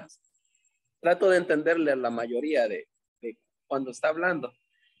algunas trato de entenderle a la mayoría de cuando está hablando.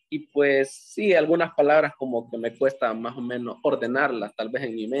 Y pues sí, algunas palabras como que me cuesta más o menos ordenarlas, tal vez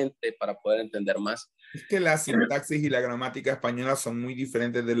en mi mente para poder entender más. Es que la sintaxis y la gramática española son muy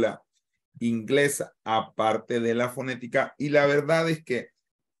diferentes de la inglesa, aparte de la fonética. Y la verdad es que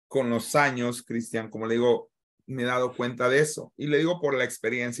con los años, Cristian, como le digo, me he dado cuenta de eso. Y le digo por la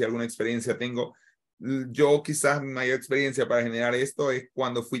experiencia, alguna experiencia tengo. Yo quizás mi mayor experiencia para generar esto es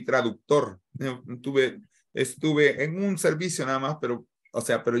cuando fui traductor. Estuve en un servicio nada más, pero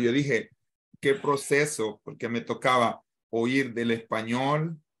yo dije, ¿qué proceso? Porque me tocaba oír del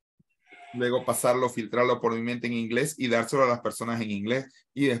español, luego pasarlo, filtrarlo por mi mente en inglés y dárselo a las personas en inglés.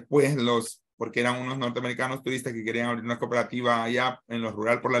 Y después porque eran unos norteamericanos turistas que querían abrir una cooperativa allá en lo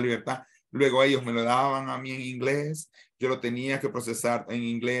rural por la libertad. Luego ellos me lo daban a mí en inglés, yo lo tenía que procesar en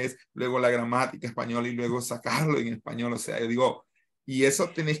inglés, luego la gramática española y luego sacarlo en español. O sea, yo digo, y eso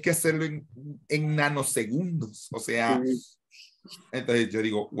tenéis que hacerlo en nanosegundos. O sea, entonces yo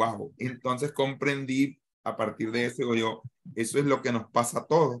digo, wow. Entonces comprendí a partir de eso, digo eso es lo que nos pasa a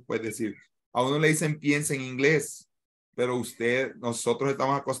todos. Pues decir, a uno le dicen piensa en inglés, pero nosotros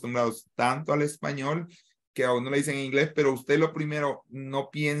estamos acostumbrados tanto al español que a uno le dicen en inglés, pero usted lo primero no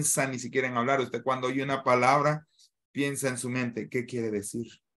piensa ni siquiera en hablar. Usted cuando oye una palabra, piensa en su mente, ¿qué quiere decir?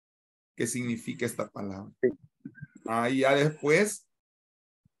 ¿Qué significa esta palabra? Ahí ya después,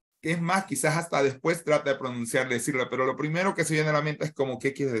 es más, quizás hasta después trata de pronunciar, decirla, pero lo primero que se viene a la mente es como,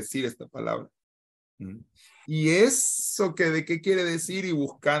 ¿qué quiere decir esta palabra? Y eso que de qué quiere decir y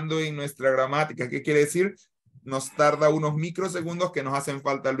buscando en nuestra gramática, ¿qué quiere decir? Nos tarda unos microsegundos que nos hacen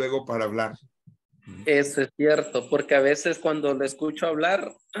falta luego para hablar. Eso es cierto, porque a veces cuando le escucho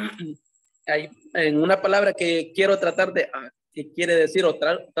hablar, hay en una palabra que quiero tratar de, ¿qué quiere decir? O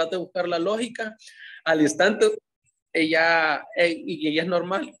trato de buscar la lógica, al instante, y es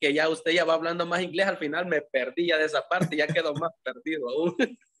normal que ya usted ya va hablando más inglés, al final me perdí ya de esa parte, ya quedo más perdido aún.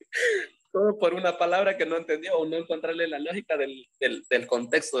 Todo por una palabra que no entendió o no encontrarle la lógica del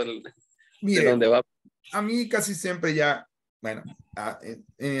contexto Mire, de donde va. A mí casi siempre ya, bueno,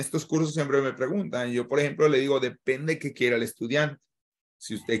 en estos cursos siempre me preguntan. Yo, por ejemplo, le digo, depende qué quiera el estudiante.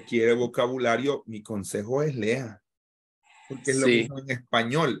 Si usted quiere vocabulario, mi consejo es lea. Porque es lo mismo en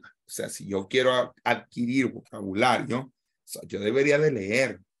español. O sea, si yo quiero adquirir vocabulario, o sea, yo debería de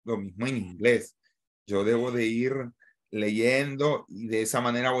leer. Lo mismo en inglés. Yo debo de ir leyendo y de esa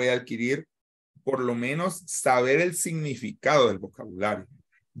manera voy a adquirir por lo menos saber el significado del vocabulario.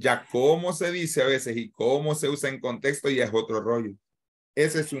 Ya cómo se dice a veces y cómo se usa en contexto ya es otro rollo.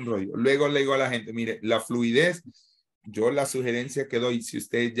 Ese es un rollo. Luego le digo a la gente, mire, la fluidez, yo la sugerencia que doy, si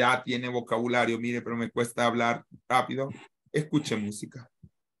usted ya tiene vocabulario, mire, pero me cuesta hablar rápido, escuche música.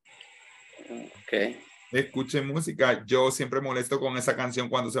 Ok. Escuche música. Yo siempre molesto con esa canción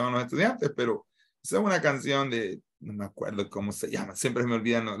cuando se van los estudiantes, pero esa es una canción de, no me acuerdo cómo se llama, siempre me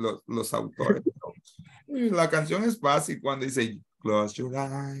olvidan los autores. La canción es fácil cuando dice, close your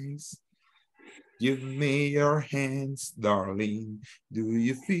eyes, give me your hands, darling. Do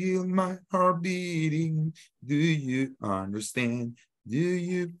you feel my heart beating? Do you understand? Do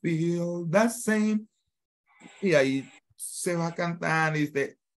you feel the same? Y ahí se va cantando y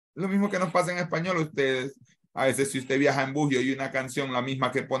usted, lo mismo que nos pasa en español, ustedes, a veces si usted viaja en bus y oye una canción, la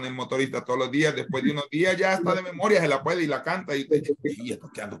misma que pone el motorista todos los días, después de unos días ya está de memoria, se la puede y la canta y usted, y esto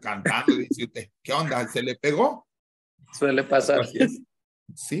que ando cantando, y dice usted, ¿qué onda? ¿Se le pegó? Suele pasar. Así es.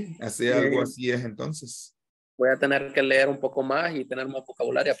 Sí, hace algo así es entonces. Voy a tener que leer un poco más y tener más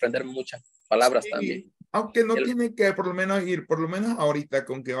vocabulario, aprender muchas palabras también. Aunque no tiene que por lo menos ir, por lo menos ahorita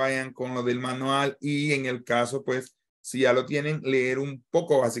con que vayan con lo del manual y en el caso, pues, si ya lo tienen, leer un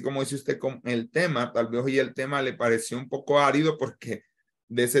poco, así como dice usted con el tema, tal vez hoy el tema le pareció un poco árido porque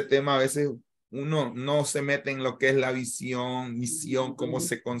de ese tema a veces uno no se mete en lo que es la visión, misión, cómo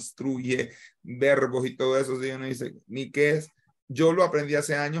se construye, verbos y todo eso, si uno dice, ni qué es. Yo lo aprendí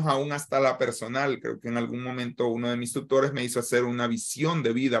hace años, aún hasta la personal. Creo que en algún momento uno de mis tutores me hizo hacer una visión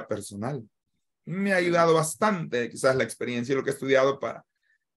de vida personal. Me ha ayudado bastante, quizás la experiencia y lo que he estudiado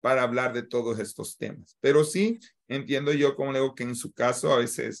para hablar de todos estos temas. Pero sí, entiendo yo, como le digo, que en su caso a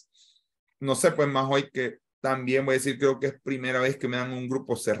veces, no sé, pues más hoy que también voy a decir, creo que es primera vez que me dan un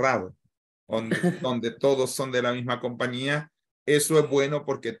grupo cerrado, donde todos son de la misma compañía. Eso es bueno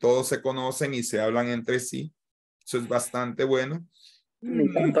porque todos se conocen y se hablan entre sí. Eso es bastante bueno.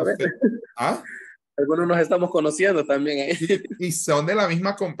 ¿Ah? Algunos nos estamos conociendo también ahí. Y son de la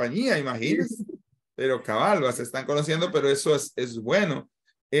misma compañía, imagínense. Pero cabal, se están conociendo, pero eso es bueno.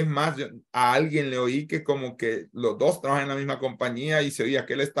 Es más, a alguien le oí que como que los dos trabajan en la misma compañía y se oía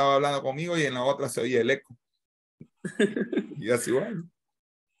que él estaba hablando conmigo y en la otra se oía el eco. Y así bueno.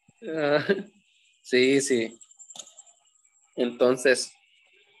 Sí, sí. Entonces,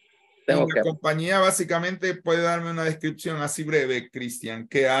 tengo que... La compañía básicamente puede darme una descripción así breve, Cristian.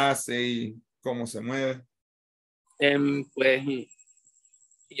 ¿Qué hace y cómo se mueve? Pues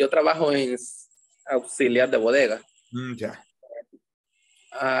yo trabajo en auxiliar de bodega. Ya.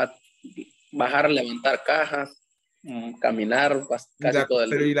 Bajar, levantar cajas, caminar casi todo el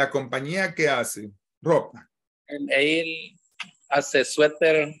día. Pero ¿y la compañía qué hace? Ropa. Él hace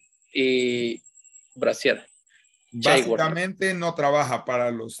suéter y brasier. Básicamente no trabaja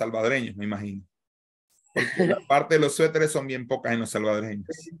para los salvadoreños, me imagino. Porque la parte de los suéteres son bien pocas en los salvadoreños.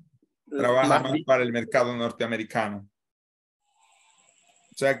 Trabaja más para el mercado norteamericano.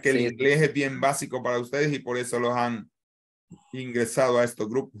 O sea que el inglés es bien básico para ustedes y por eso los han ingresado a estos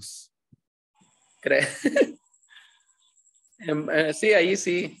grupos. Sí, ahí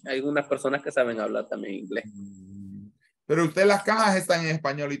sí. Hay unas personas que saben hablar también inglés. Pero ustedes las cajas están en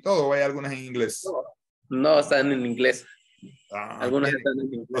español y todo, ¿o hay algunas en inglés? No, están en inglés. Algunas están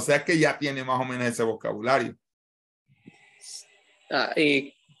en inglés. O sea que ya tiene más o menos ese vocabulario.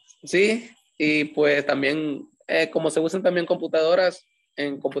 Y sí, y pues también, como se usan también computadoras,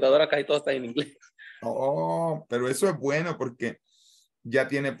 en computadoras casi todo está en inglés. Oh, pero eso es bueno porque ya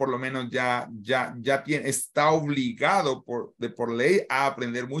tiene por lo menos, ya tiene, está obligado por ley a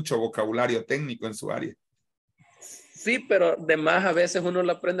aprender mucho vocabulario técnico en su área. Sí, pero de más a veces uno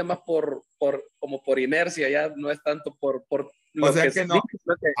lo aprende más como por inercia, ya no es tanto por lo O sea que que no.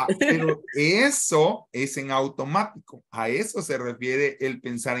 significa. Pero eso es en automático. A eso se refiere el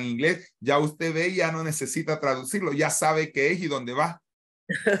pensar en inglés. Ya usted ve, ya no necesita traducirlo, ya sabe qué es y dónde va.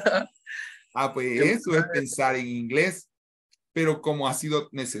 Pues eso es pensar en inglés. Pero como ha sido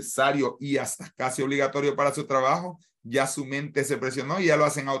necesario y hasta casi obligatorio para su trabajo, ya su mente se presionó y ya lo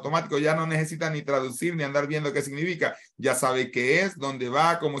hacen automático. Ya no necesita ni traducir ni andar viendo qué significa. Ya sabe qué es, dónde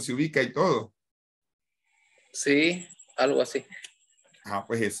va, cómo se ubica y todo. Sí, algo así.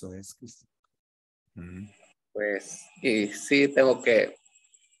 Pues eso es. Pues, y sí,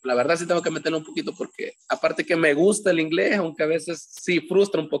 la verdad sí tengo que meterlo un poquito porque aparte que me gusta el inglés, aunque a veces sí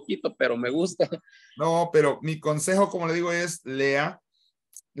frustra un poquito, pero me gusta. No, pero mi consejo, como le digo, es lea,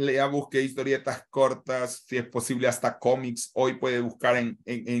 busque historietas cortas, si es posible hasta cómics. Hoy puede buscar en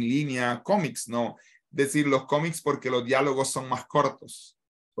línea cómics, no decir los cómics porque los diálogos son más cortos.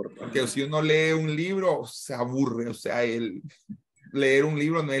 Porque si uno lee un libro, se aburre, o sea, leer un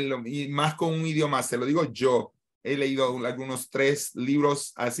libro no es lo mismo, y más con un idioma, se lo digo yo. He leído algunos 3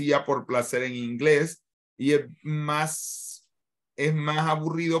 libros así ya por placer en inglés y es más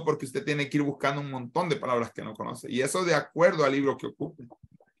aburrido porque usted tiene que ir buscando un montón de palabras que no conoce y eso de acuerdo al libro que ocupe.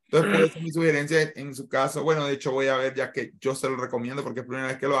 Entonces, por eso mi sugerencia en su caso, bueno, de hecho voy a ver, ya que yo se lo recomiendo porque es la primera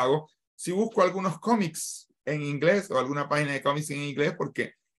vez que lo hago, si busco algunos cómics en inglés o alguna página de cómics en inglés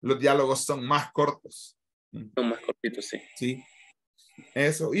porque los diálogos son más cortos. Son más cortitos, sí. Sí.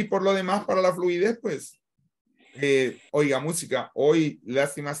 Eso, y por lo demás, para la fluidez, pues, oiga, música. Hoy,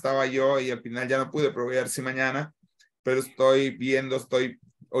 lástima, estaba yo y al final ya no pude, pero voy a ver si mañana, pero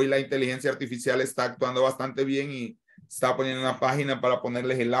hoy la inteligencia artificial está actuando bastante bien y está poniendo una página para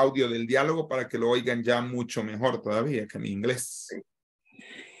ponerles el audio del diálogo para que lo oigan ya mucho mejor todavía que mi inglés.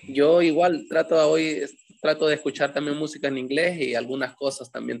 Yo igual trato de escuchar también música en inglés y algunas cosas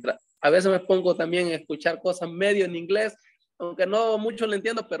también. A veces me pongo también a escuchar cosas medio en inglés, aunque no mucho lo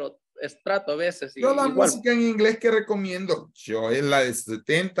entiendo, pero trato a veces. Yo la igual. música en inglés que recomiendo, yo es la de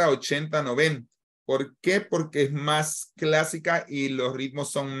 70, 80, 90. ¿Por qué? Porque es más clásica y los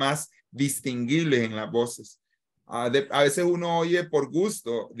ritmos son más distinguibles en las voces. A veces uno oye por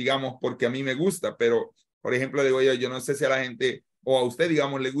gusto, digamos, porque a mí me gusta, pero, por ejemplo, digo yo no sé si a la gente o a usted,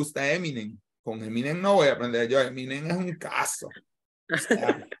 digamos, le gusta Eminem. Con Eminem no voy a aprender yo. Eminem es un caso. O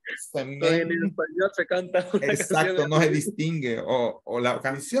sea, en español se canta una exacto, no canción se distingue. O la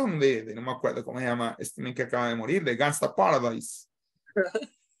canción de no me acuerdo cómo se llama, este que acaba de morir, de Gangsta Paradise. O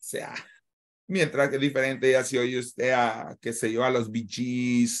sea, mientras que es diferente ya si oye usted qué sé yo, a los Bee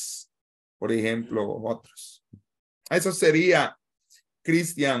Gees, por ejemplo, otros. Eso sería,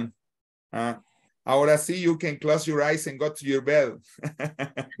 Cristian. Ahora sí, you can close your eyes and go to your bed.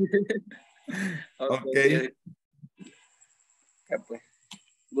 Okay. Pues.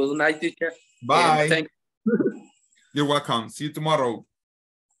 Good night, teacher. Bye. You're welcome. See you tomorrow.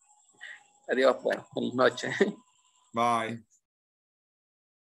 Adiós, pues. Buenas noches. Bye.